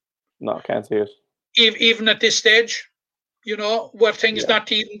 No, can't see it. Even at this stage, where things not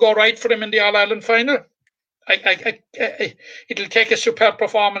to even go right for him in the All-Ireland final. It'll take a superb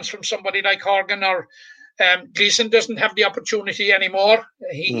performance from somebody like Horgan, or Gleeson doesn't have the opportunity anymore.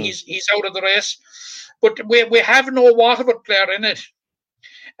 He's out of the race. But we have no Waterford player in it.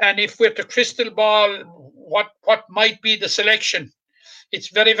 And if we're to crystal ball what might be the selection, it's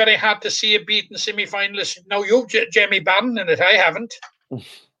very, very hard to see a beaten semi-finalist. Now, you've Jamie Barron in it. I haven't.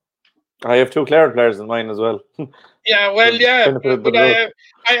 I have two Clare players in mine as well. Yeah, well, yeah, but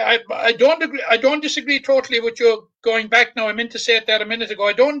I don't agree. I don't disagree totally with you. Going back now, I meant to say it there a minute ago.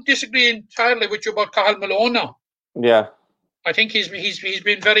 I don't disagree entirely with you about Cathal Malone now. Yeah, I think he's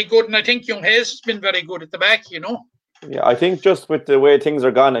been very good, and I think Young Hayes has been very good at the back. Yeah, I think just with the way things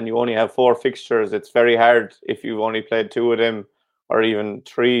are gone, and you only have 4 fixtures, it's very hard if you've only played 2 of them, or even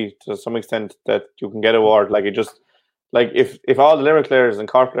 3 to some extent, that you can get a award. If all the Limerick players and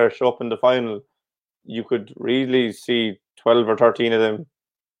Cork players show up in the final, you could really see 12 or 13 of them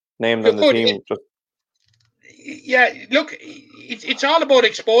named on the team. Yeah, look, it's all about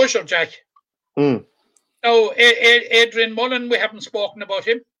exposure, Jack. Now, Adrian Mullen, we haven't spoken about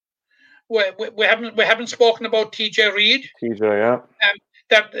him. We haven't spoken about TJ Reid. TJ,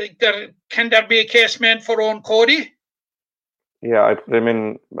 yeah. Can there be a case made for Owen Cody? Yeah, I put him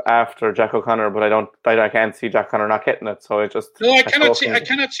in after Jack O'Connor, but I can't see Jack O'Connor not getting it. So I cannot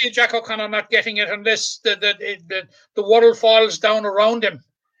see Jack O'Connor not getting it unless the world falls down around him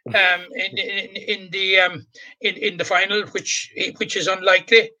in the final, which is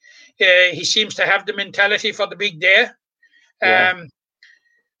unlikely. He seems to have the mentality for the big day.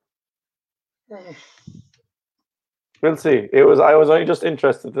 We'll see. I was only just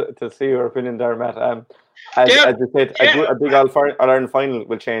interested to see your opinion there, Matt. As you said, a big All-Ireland final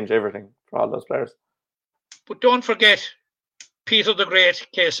will change everything for all those players. But don't forget Peter the Great,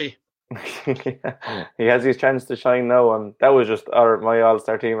 Casey. He has his chance to shine now. That was just my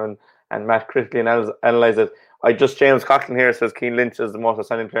All-Star team, and Matt critically analysed it. James Coughlin here says Cian Lynch is the most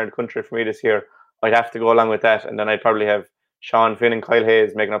outstanding player in the country for me this year. I'd have to go along with that, and then I'd probably have Sean Finn and Kyle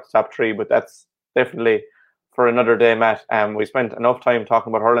Hayes making up the top 3, but that's definitely for another day, Matt. We spent enough time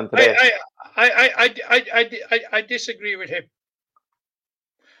talking about hurling today. I disagree with him.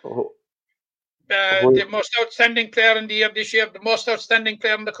 The most outstanding player in the year this year, the most outstanding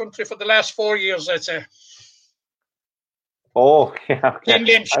player in the country for the last 4 years, I'd say. Oh, yeah. Okay. Cian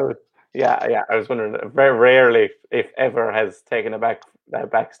Lynch. I was wondering, very rarely, if ever, has taken a back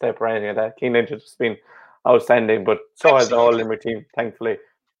step or anything like that. Cian Lynch has just been outstanding, but so has the whole Limerick team, thankfully.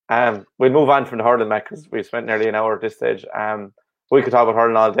 We'll move on from the hurling, Matt, because we've spent nearly an hour at this stage. We could talk about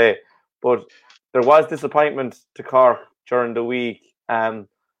hurling all day, but there was disappointment to Cork during the week. The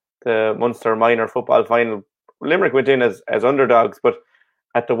Munster minor football final, Limerick went in as underdogs, but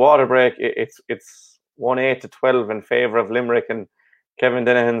at the water break, it's 1-8-12 in favour of Limerick, and Kevin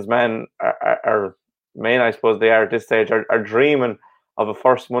Dennehan's men are I suppose they are at this stage, are dreaming of a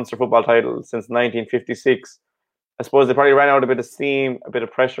first Munster football title since 1956. I suppose they probably ran out a bit of steam, a bit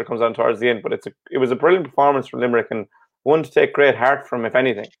of pressure comes on towards the end, but it was a brilliant performance from Limerick, and one to take great heart from, if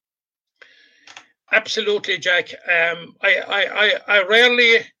anything. Absolutely, Jack. I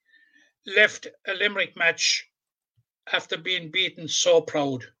rarely left a Limerick match after being beaten so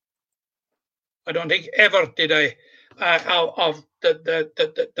proud. I don't think ever did I of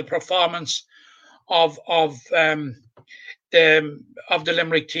the performance of the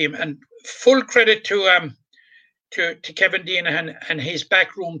Limerick team, and full credit to Kevin Dennehan and his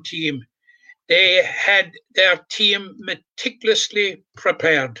backroom team. They had their team meticulously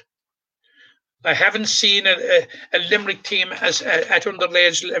prepared. I haven't seen a Limerick team at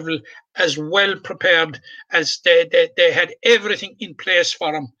underage level as well prepared as they had everything in place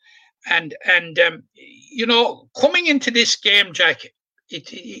for them. And you know, coming into this game, Jack,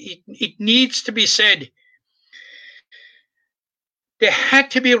 it needs to be said, they had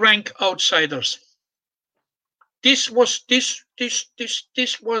to be ranked outsiders. This was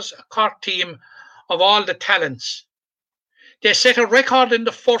a Cork team of all the talents. They set a record in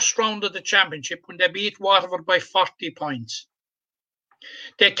the first round of the championship when they beat Waterford by 40 points.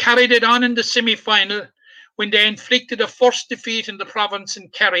 They carried it on in the semi-final when they inflicted the first defeat in the province in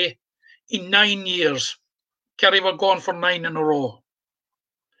Kerry in 9 years. Kerry were going for 9 in a row.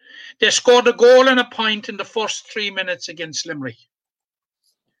 They scored a goal and a point in the first 3 minutes against Limerick.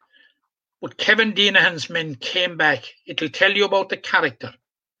 But Kevin Deenahan's men came back. It'll tell you about the character.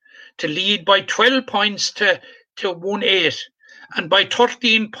 To lead by 12 points to 1-8 and by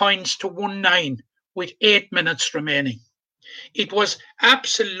 13 points to 1-9 with 8 minutes remaining. It was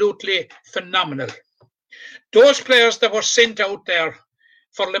absolutely phenomenal. Those players that were sent out there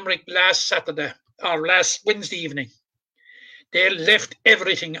for Limerick last Saturday or last Wednesday evening, they left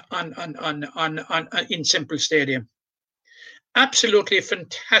everything in Semple Stadium. Absolutely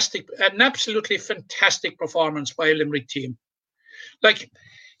fantastic, an absolutely fantastic performance by a Limerick team. Like,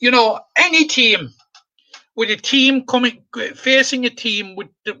 you know, any team with a team facing a team with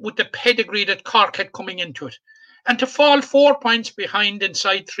the pedigree that Cork had coming into it, and to fall 4 points behind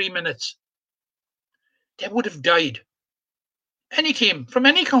inside 3 minutes, they would have died. Any team from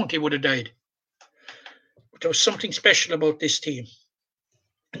any county would have died. But there was something special about this team.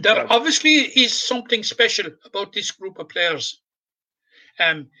 And there obviously is something special about this group of players.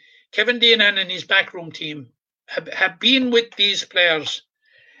 Kevin Deenan and his backroom team have been with these players,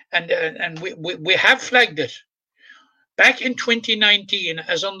 and we have flagged it. Back in 2019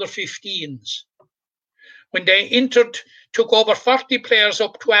 as under 15s, when they took over 40 players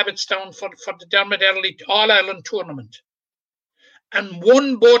up to Abbottstown for the Dermot Early All-Ireland tournament and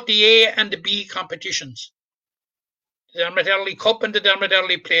won both the A and the B competitions. The Dermot Early Cup and the Dermot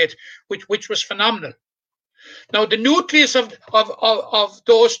Early Plate, which was phenomenal. Now, the nucleus of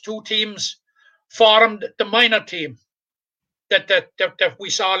those two teams formed the minor team that we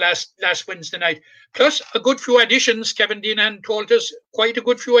saw last Wednesday night. Plus a good few additions. Kevin Deenan told us quite a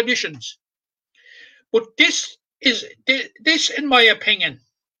good few additions. But this, in my opinion,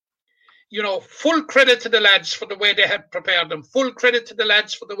 you know, full credit to the lads for the way they had prepared them. Full credit to the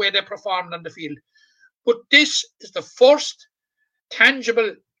lads for the way they performed on the field. But this is the first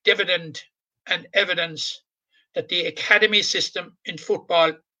tangible dividend and evidence that the academy system in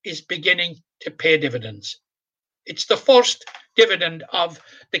football is beginning to pay dividends. It's the first dividend of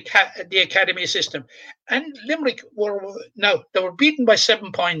the academy system. And Limerick they were beaten by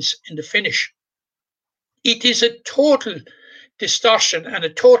 7 points in the finish. It is a total distortion and a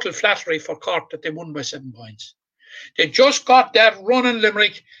total flattery for Cork that they won by 7 points. They just got that run in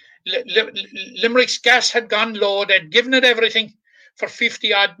Limerick. Limerick's gas had gone low. They'd given it everything for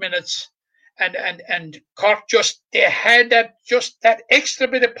 50 odd minutes. And Cork they had that extra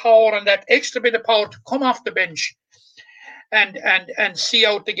bit of power and that extra bit of power to come off the bench and see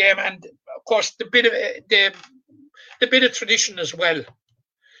out the game. And of course the bit of tradition as well.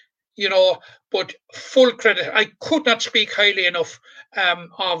 You know, but full credit. I could not speak highly enough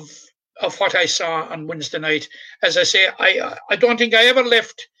of what I saw on Wednesday night. As I say, I don't think I ever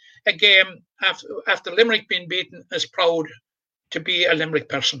left a game after Limerick being beaten as proud to be a Limerick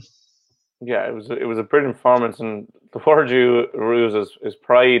person. Yeah, it was a brilliant performance, and the word you use is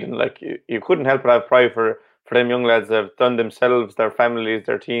pride, and like you couldn't help but have pride for them young lads that have done themselves, their families,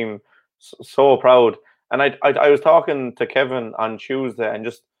 their team so proud. And I was talking to Kevin on Tuesday, and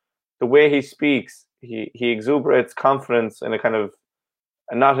just the way he speaks, he exuberates confidence in a kind of,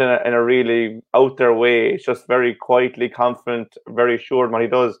 and not in a really out there way. It's just very quietly confident, very sure in what he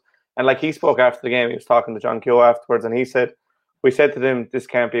does. And like he spoke after the game, he was talking to John Keogh afterwards, and we said to them, this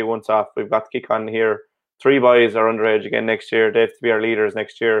can't be a once off. We've got to kick on here. 3 boys are underage again next year. They have to be our leaders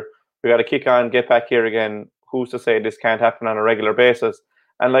next year. We got to kick on, get back here again. Who's to say this can't happen on a regular basis?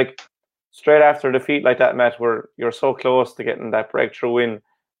 And like straight after a defeat like that, Matt, where you're so close to getting that breakthrough win,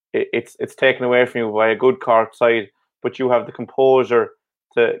 it's taken away from you by a good Cork side, but you have the composure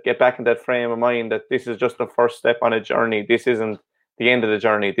to get back in that frame of mind that this is just the first step on a journey. This isn't the end of the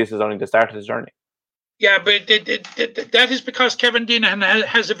journey. This is only the start of the journey. Yeah, but that is because Kevin Deenan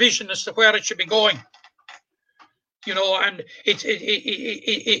has a vision as to where it should be going. You know, and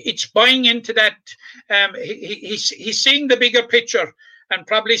it's buying into that. He's seeing the bigger picture and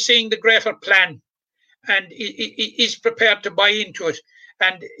probably seeing the greater plan, and he's prepared to buy into it.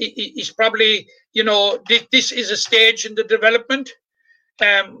 And he's probably, you know, this is a stage in the development,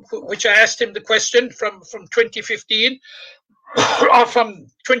 which I asked him the question from 2015. or from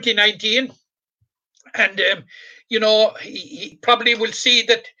 2019, and he probably will see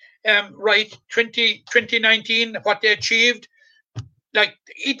that 2019 what they achieved, like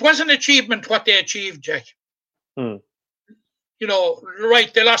it was an achievement what they achieved, Jack. They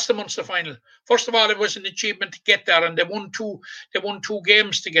lost the Munster final. First of all, it was an achievement to get there, and they won two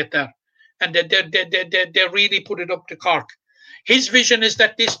games to get there, and they really put it up to Cork. His vision is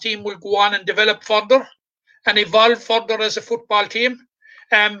that this team will go on and develop further and evolve further as a football team,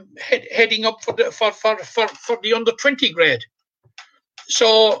 heading up for the under 20 grade.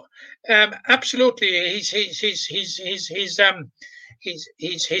 So absolutely, his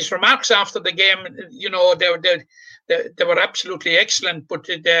remarks after the game, they were absolutely excellent. But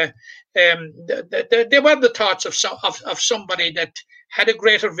they were the thoughts of somebody that had a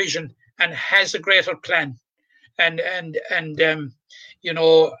greater vision and has a greater plan, and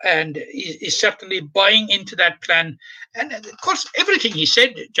is certainly buying into that plan. And of course, everything he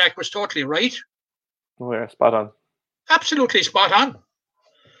said, Jack, was totally right. Oh, yeah, spot on. Absolutely spot on.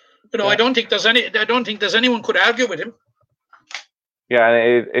 Yeah. I don't think there's anyone could argue with him. Yeah,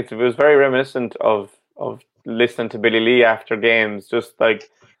 and it was very reminiscent of listening to Billy Lee after games. Just like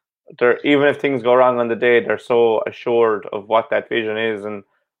even if things go wrong on the day, they're so assured of what that vision is and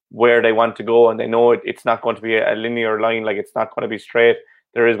where they want to go, and they know it's not going to be a linear line. Like, it's not going to be straight.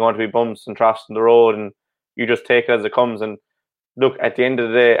 There is going to be bumps and troughs in the road, and you just take it as it comes. And look, at the end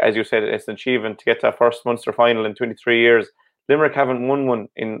of the day, as you said, it's an achievement to get to that first Munster final in 23 years. Limerick haven't won one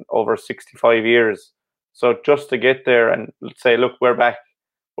in over 65 years. So just to get there and say, look, we're back,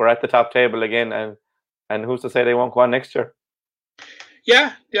 we're at the top table again, and who's to say they won't go on next year?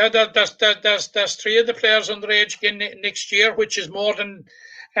 Yeah. There's 3 of the players underage again next year, which is more than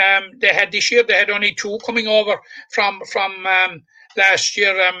they had this year. They had only 2 coming over from last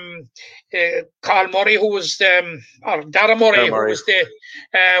year. Carl Murray, who was Dara Murray,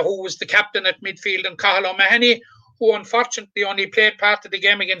 who was the captain at midfield, and Cathal O'Mahony, who unfortunately only played part of the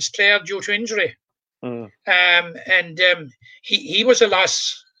game against Clare due to injury. He was a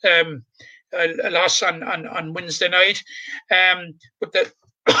loss on Wednesday night. But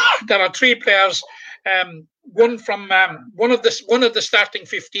there are 3 players, one from one of the starting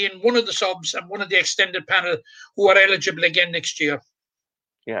 15, one of the subs, and one of the extended panel, who are eligible again next year.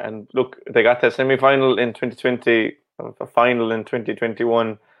 Yeah, and look, they got the semi-final in 2020, a final in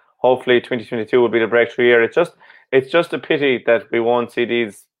 2021. Hopefully 2022 will be the breakthrough year. It's just a pity that we won't see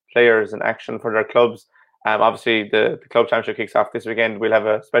these players in action for their clubs. Obviously, the club championship kicks off this weekend. We'll have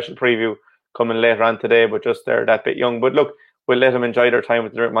a special preview coming later on today, but just they're that bit young. But look, we'll let them enjoy their time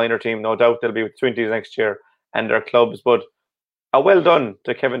with their minor team. No doubt they'll be with 20s next year and their clubs. But well done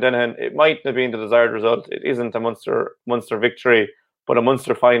to Kevin Dennehan. It mightn't have been the desired result. It isn't a Munster victory, but a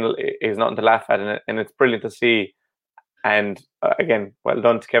Munster final is nothing to laugh at, and it's brilliant to see. And again, well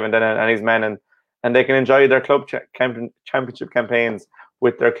done to Kevin Dennehan and his men, and they can enjoy their club championship campaigns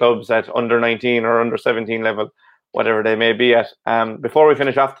with their clubs at under 19 or under 17 level, whatever they may be at. Before we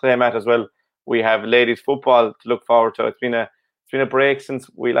finish off today, Matt, as well, we have ladies football to look forward to. It's been a break since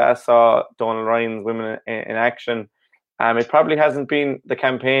we last saw Donal Ryan's women in action. It probably hasn't been the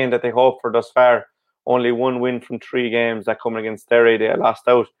campaign that they hoped for thus far. Only 1 win from 3 games that coming against Derry. They lost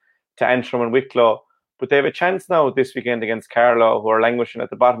out to Antrim and Wicklow. But they have a chance now this weekend against Carlow, who are languishing at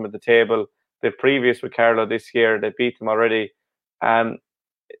the bottom of the table. The previous with Carlow this year, they beat them already. The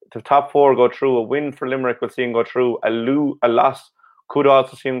top 4 go through. A win for Limerick will see them go through. A loss could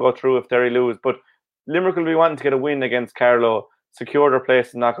also see them go through if Derry lose. But Limerick will be wanting to get a win against Carlow, secure their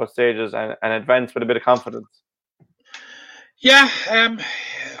place in knockout stages, and advance with a bit of confidence. Yeah,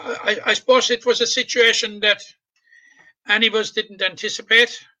 I suppose it was a situation that any of us didn't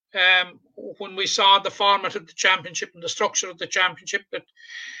anticipate. When we saw the format of the championship and the structure of the championship, that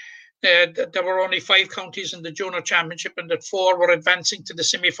there were only 5 counties in the junior championship, and that 4 were advancing to the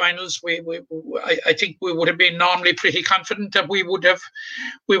semi-finals. I think we would have been normally pretty confident that we would have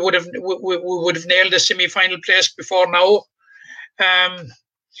nailed the semi-final place before now.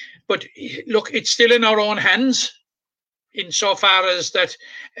 But look, it's still in our own hands, insofar as that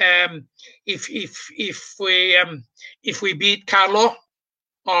if we beat Carlow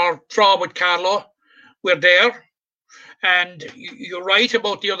or draw with Carlow, we're there. And you're right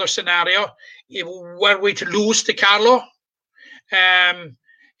about the other scenario. Were we to lose to Carlow, and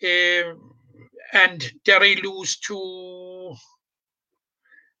Derry lose to...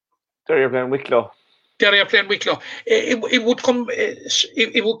 Derry are playing Wicklow. It would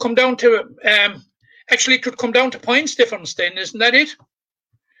come down to... actually, it could come down to points difference then, isn't that it?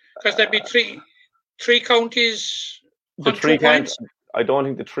 Because there'd be three counties on 2 points. I don't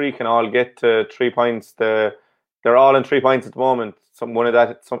think the 3 can all get to 3 points. they're all in 3 points at the moment.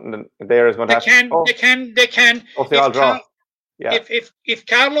 Something there is going to happen. They can. Oh, they all draw. Yeah. If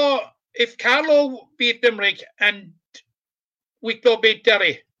Carlow beat Limerick and Wicklow beat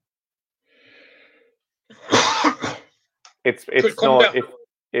Derry, it's no.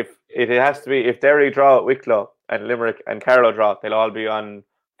 If it has to be, if Derry draw at Wicklow and Limerick and Carlow draw, they'll all be on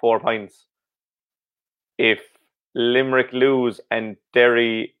 4 points. If Limerick lose and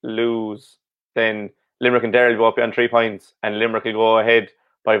Derry lose, then Limerick and Derry will go up on 3 points, and Limerick will go ahead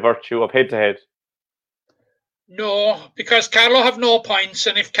by virtue of head-to-head. No, because Carlow have no points,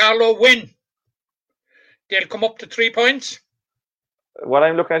 and if Carlow win, they'll come up to 3 points. What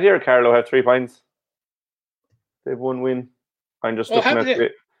I'm looking at here, Carlow have 3 points. They've 1 win. I'm just looking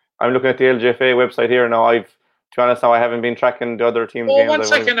at I'm looking at the LGFA website here now. To be honest, now I haven't been tracking the other teams' games. 1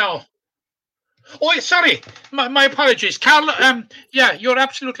 second now. Oh, sorry. My apologies. Carlow, yeah, you're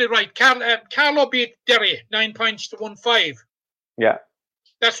absolutely right. Carlow beat Derry 9 points to 1-5. Yeah.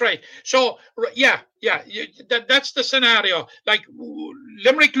 That's right. So, that's the scenario. Like,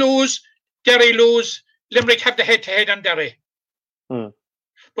 Limerick lose, Derry lose, Limerick have the head-to-head on Derry.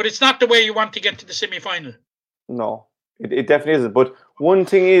 But it's not the way you want to get to the semi-final. No, it definitely isn't. But one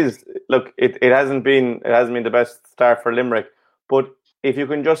thing is, look, it hasn't been the best start for Limerick, but if you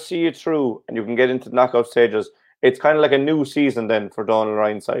can just see it through and you can get into the knockout stages, it's kind of like a new season then for Donald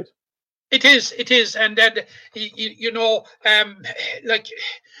Ryan's side. It is, and then like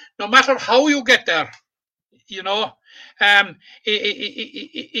no matter how you get there,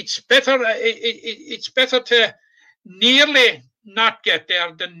 it's better to nearly not get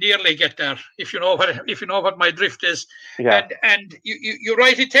there than nearly get there. If you know what my drift is. Yeah. And you're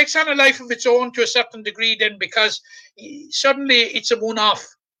right. It takes on a life of its own to a certain degree then, because suddenly it's a one-off.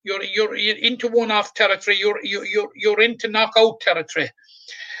 You're into one-off territory. You're into knockout territory.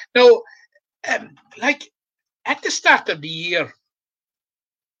 Now, like at the start of the year,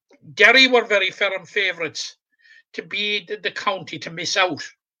 Derry were very firm favourites to be the county to miss out.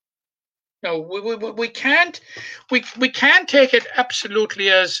 No, we can't take it absolutely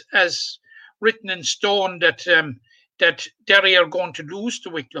as written in stone that Derry are going to lose to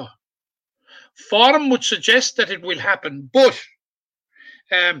Wicklow. Form would suggest that it will happen, but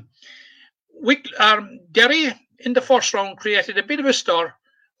Derry in the first round created a bit of a stir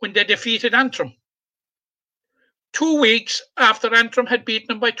when they defeated Antrim 2 weeks after Antrim had beaten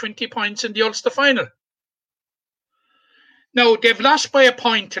them by 20 points in the Ulster final. Now, they've lost by a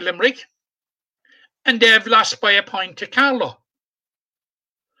point to Limerick, and they've lost by a point to Carlow.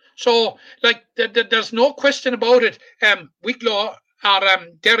 So, like, there's no question about it. Wicklow or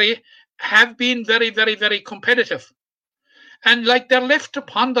Derry have been very, very, very competitive. And, like, they're left to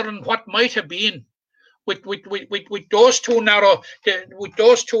ponder on what might have been with those two narrow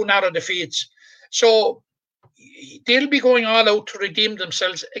defeats. So they'll be going all out to redeem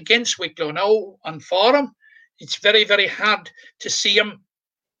themselves against Wicklow. Now, on Forum, it's very, very hard to see them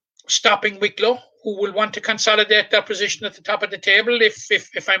stopping Wicklow, who will want to consolidate their position at the top of the table,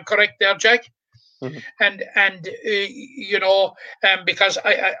 if I'm correct there, Jack. Mm-hmm. And because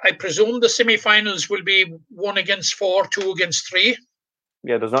I presume the semi-finals will be 1 against 4, 2 against 3.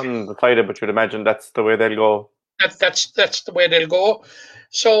 Yeah, there's nothing decided, but you'd imagine that's the way they'll go. That's the way they'll go.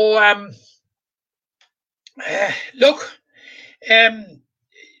 So look,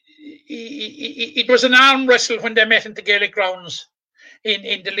 it was an arm wrestle when they met in the Gaelic grounds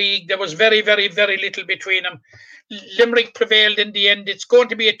in the league. There was very, very, very little between them. Limerick prevailed in the end. It's going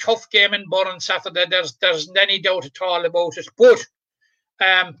to be a tough game in Burren Saturday. There's any doubt at all about it. But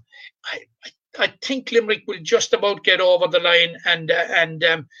I think Limerick will just about get over the line and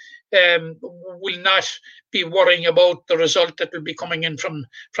will not be worrying about the result that will be coming in from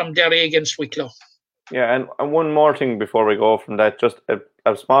Derry against Wicklow. Yeah, and one more thing before we go from that, just a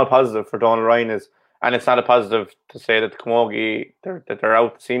small positive for Donald Ryan is, and it's not a positive to say that the Camogie, they're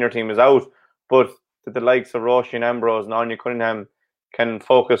out, the senior team is out, but that the likes of Roisin Ambrose and Anya Cunningham can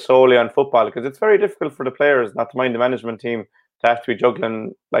focus solely on football, because it's very difficult for the players, not to mind the management team, to have to be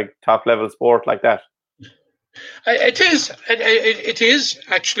juggling like top level sport like that. It is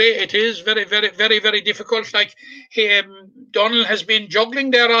actually. It is very, very, very, very difficult. Like Donald has been juggling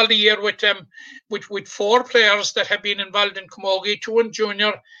there all the year with 4 players that have been involved in Camogie, 2 in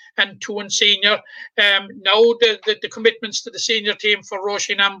junior and 2 in senior. Now the commitments to the senior team for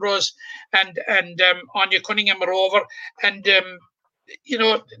Roisin Ambrose and Anya Cunningham are over, and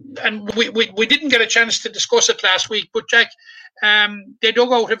and we didn't get a chance to discuss it last week, but Jack, they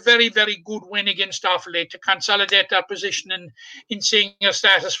dug out a very, very good win against Offaly to consolidate their position in senior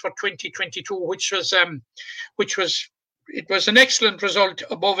status for 2022, which was an excellent result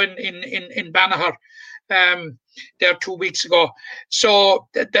above in Banagher. there 2 weeks ago. So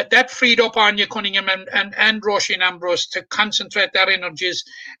that freed up Anya Cunningham and Roisin Ambrose to concentrate their energies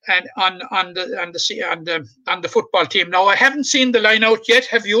and on the football team. Now, I haven't seen the line out yet.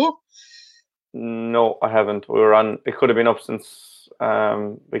 Have you? No, I haven't. We were on. It could have been up since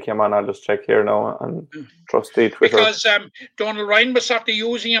we came on. I'll just check here now on trusty Twitter. Because Donald Ryan was certainly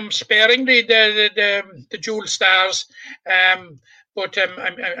using him sparingly, the dual stars. But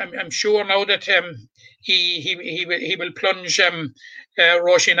I'm sure now that he will plunge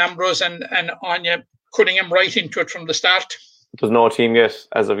Roisin Ambrose and Anya Cunningham right into it from the start. There's no team yet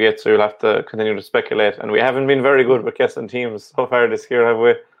as of yet, so you'll have to continue to speculate. And we haven't been very good with guessing teams so far this year, have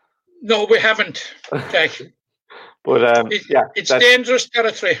we? No, we haven't. Okay. But it's dangerous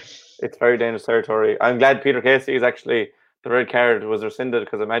territory. It's very dangerous territory. I'm glad Peter Casey is actually, the red card was rescinded,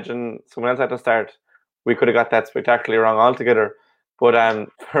 because imagine someone else had to start. We could have got that spectacularly wrong altogether. But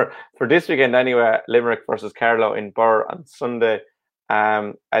for this weekend anyway, Limerick versus Carlow in Birr on Sunday.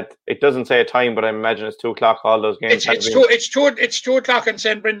 It doesn't say a time, but I imagine it's 2:00. All those games. It's 2 o'clock in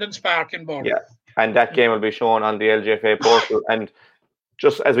St. Brendan's Park in Birr. Yeah, and that game will be shown on the LGFA portal. And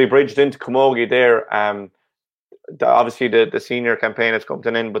just as we bridged into Camogie there, obviously the senior campaign has come to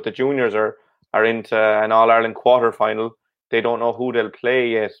an end, but the juniors are into an All-Ireland quarter-final. They don't know who they'll play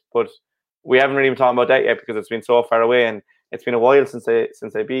yet, but we haven't really been talking about that yet because it's been so far away, and it's been a while since they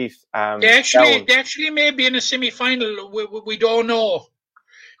beat. They actually may be in a semi-final. We don't know.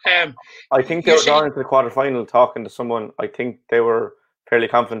 I think they were going into the quarter-final talking to someone. I think they were fairly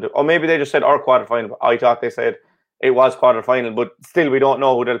confident. Or maybe they just said our quarter-final. I thought they said it was quarter-final, but still we don't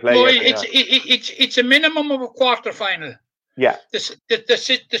know who they'll play. No, it's a minimum of a quarter-final. Yeah. The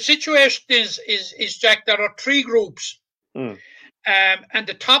situation is Jack, there are 3 groups. And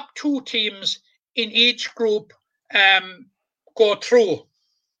the top 2 teams in each group go through.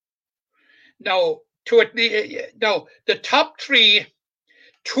 Now, the top 3,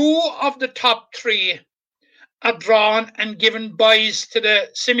 2 of the top 3 are drawn and given byes to the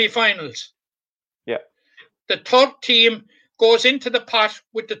semi-finals. Yeah. The third team goes into the pot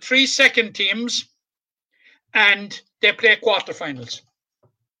with the 3 second teams, and they play quarterfinals.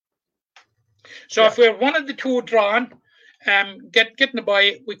 So if we're one of the 2 drawn, getting a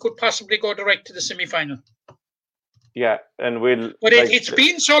bye, we could possibly go direct to the semi-final. Yeah, and we'll. But it's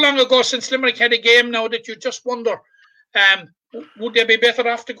been so long ago since Limerick had a game now that you just wonder, would they be better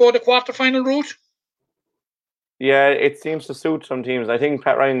off to go the quarter-final route? Yeah, it seems to suit some teams. I think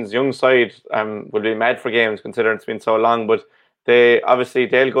Pat Ryan's young side will be mad for games considering it's been so long. But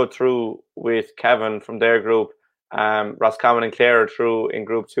they'll go through with Cavan from their group. Roscommon and Clare are through in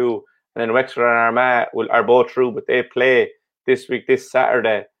Group 2, and then Wexford and Armagh are both through. But they play this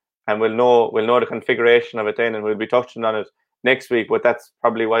Saturday. And we'll know the configuration of it then, and we'll be touching on it next week. But that's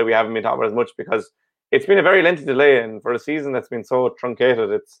probably why we haven't been talking about it as much, because it's been a very lengthy delay, and for a season that's been so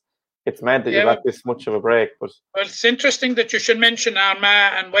truncated, it's mad that you've got this much of a break. But well, it's interesting that you should mention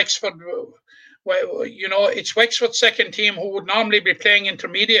Armagh and Wexford. Well, it's Wexford's second team who would normally be playing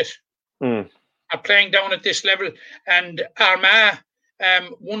intermediate, are playing down at this level, and Armagh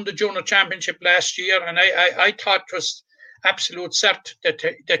won the junior championship last year, and I thought it was absolute cert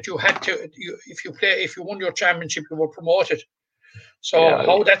that you had to, if you won your championship, you were promoted. So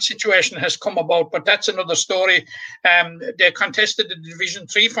how that situation has come about, but that's another story. They contested the Division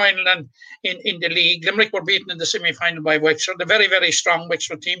 3 final, and in the league, Limerick were beaten in the semi-final by Wexford, the very, very strong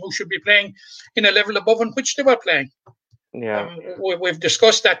Wexford team who should be playing in a level above in which they were playing. Yeah, we've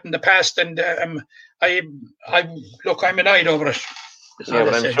discussed that in the past, and I'm annoyed over it. Yeah,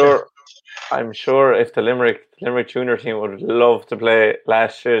 but I'm sure if the Limerick junior team would love to play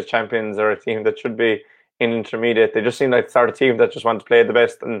last year's champions, or a team that should be in intermediate. They just seem like the sort of team that just want to play the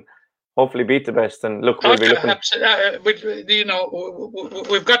best and hopefully beat the best. And look, we'll be looking.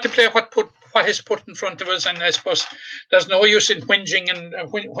 We've got to play what is put in front of us, and I suppose there's no use in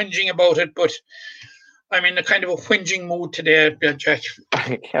whinging about it. But I'm in a kind of a whinging mood today, Jack.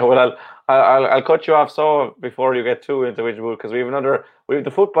 Yeah, well, I'll cut you off so before you get too into which mood, because we have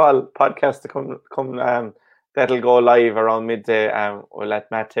the football podcast to come that'll go live around midday. We'll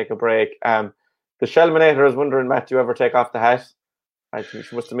let Matt take a break. The Shelminator is wondering, Matt, do you ever take off the hat? I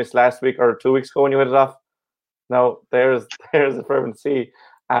think you must have missed last week or 2 weeks ago when you had it off. Now there's a fervent see.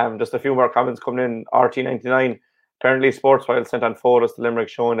 Just a few more comments coming in. RT99. Apparently, Sportsfile sent on photos to Limerick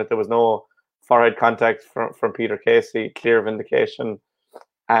showing that there was no forehead contact from Peter Casey. Clear vindication.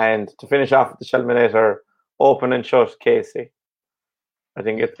 And to finish off with the Shelminator, open and shut Casey. I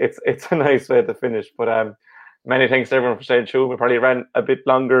think it's a nice way to finish. But many thanks to everyone for staying tuned. We probably ran a bit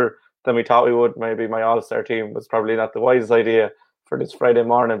longer than we thought we would. Maybe my All-Star team was probably not the wisest idea this Friday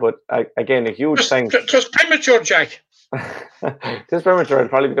morning. But again, a huge thanks. Just premature, Jack. Just premature. It'll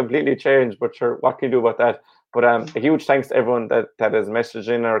probably be completely changed, but sure, what can you do about that? But a huge thanks to everyone that has messaged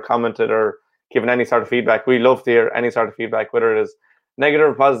in or commented or given any sort of feedback. We love to hear any sort of feedback, whether it is negative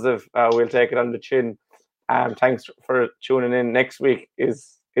or positive. We'll take it on the chin. Thanks for tuning in. Next week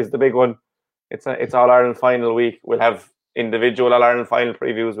is the big one. It's All Ireland final week. We'll have individual All Ireland final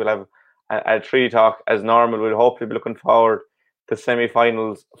previews. We'll have a tree talk as normal. We'll hopefully be looking forward to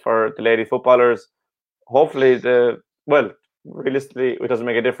semi-finals for the lady footballers. Hopefully, realistically, it doesn't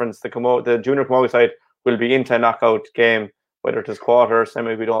make a difference. The junior camogie side will be into a knockout game, whether it is quarter,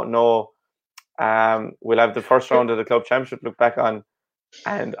 semi, we don't know. We'll have the first round of the club championship to look back on,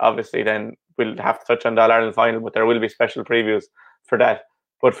 and obviously then we'll have to touch on the All Ireland final, but there will be special previews for that.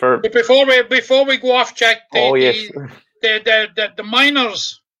 But before we go off, Jack, the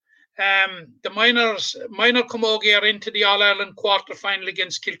minors, minor camogie are into the All Ireland quarter final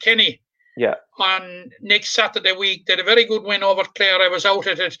against Kilkenny. Yeah. On next Saturday week, they had a very good win over Clare. I was out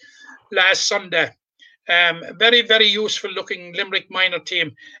at it last Sunday. Very, very useful looking Limerick minor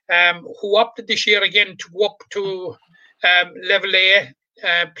team, who opted this year again to go up to level A,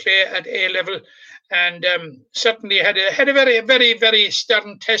 play at A level, and certainly had a very, very, very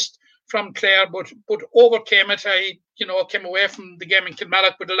stern test from Clare, but overcame it. I came away from the game in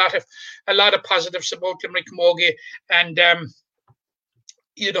Kilmallock with a lot of positives about Limerick camogie, and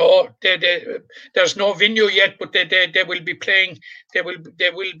there's no venue yet, but they will be playing. They will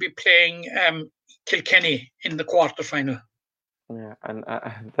be playing Kilkenny in the quarter final. Yeah, and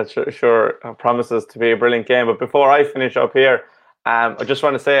that sure promises to be a brilliant game. But before I finish up here, I just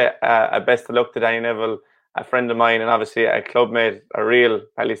want to say a best of luck to Danny Neville, a friend of mine, and obviously a clubmate, a real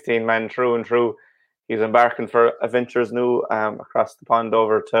Palestine man, true and true. He's embarking for adventures new across the pond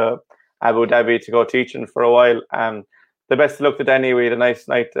over to Abu Dhabi to go teaching for a while. The best of luck to Danny. We had a nice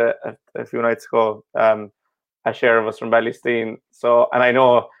night a few nights ago, a share of us from Palestine. So, and I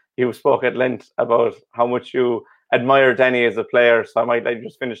know you spoke at length about how much you admire Danny as a player, so I might let you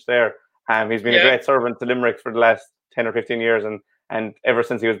just finish there. He's been a great servant to Limerick for the last 10 or 15 years, and ever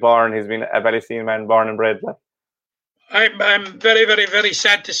since he was born, he's been a Palestinian man, born and bred. I'm very, very, very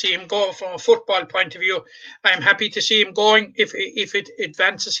sad to see him go from a football point of view. I'm happy to see him going if it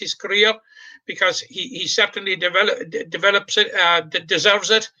advances his career, because he certainly develops it, deserves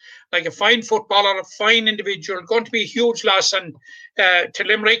it. Like a fine footballer, a fine individual, going to be a huge loss to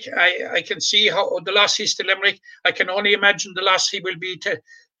Limerick. I can see how the loss is to Limerick. I can only imagine the loss he will be to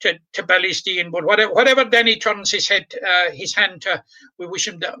Palestine. But whatever Danny turns his hand to, we wish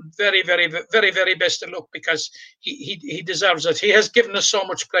him the very, very, very, very best of luck, because he deserves it. He has given us so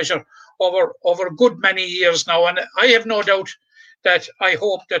much pleasure over a good many years now, and I have no doubt that I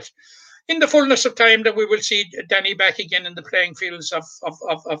hope that in the fullness of time that we will see Danny back again in the playing fields of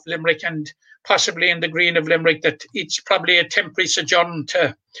Limerick, and possibly in the green of Limerick, that it's probably a temporary sojourn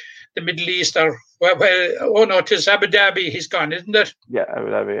to the Middle East, or it is Abu Dhabi he's gone, isn't it? Yeah, Abu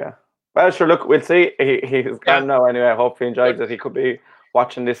Dhabi, yeah. Well, sure, look, we'll see. He's gone now anyway. I hope he enjoys it. He could be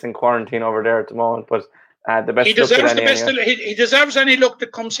watching this in quarantine over there at the moment, but the best. He deserves the best. He deserves any luck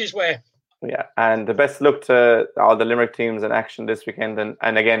that comes his way. Yeah, and the best luck to all the Limerick teams in action this weekend.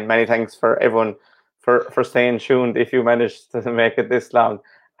 And again, many thanks for everyone for staying tuned if you managed to make it this long.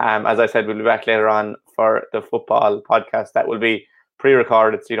 As I said, we'll be back later on for the football podcast. That will be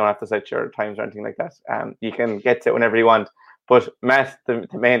pre-recorded, so you don't have to set your times or anything like that. You can get to it whenever you want. But Matt, the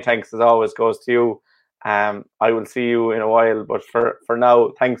main thanks as always goes to you. I will see you in a while, but for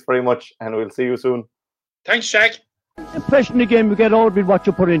now, thanks very much, and we'll see you soon. Thanks, Jack. Impression the game you get out with what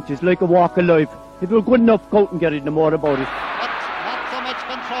you put into. It's like a walk of life. If you're good enough, go out and get it, no more about it. Not so much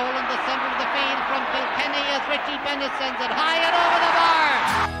control in the centre of the field from Kilkenny as Richie Bennett sends it high and over the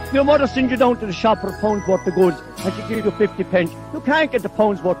bar. Your mother sends you down to the shop for a pound's worth of goods, and she gives you 50 pence. You can't get the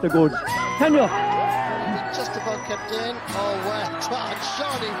pound's worth of goods, can you? Just about kept in. Oh, well done,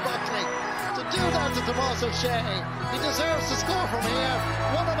 Shawnee Buckley. To do that to Tomás O'Shea, he deserves to score from here.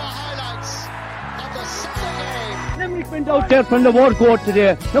 One of the highlights of the Sunday game. Limerick went out there from the word go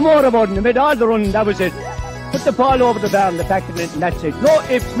today. No more about it. They made all the running, that was it. Put the ball over the bar and the back of it, and that's it. No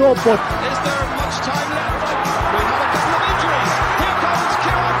ifs, no buts. Is there much time left? We have a couple of injuries. Here comes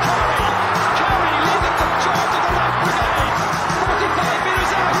Kieran Carey. Carey leading the charge of the right brigade. 45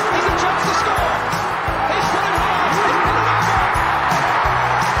 metres out. He's a chance to score. He's put it hard. He's put it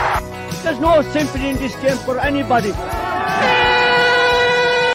over. There's no sympathy in this game for anybody.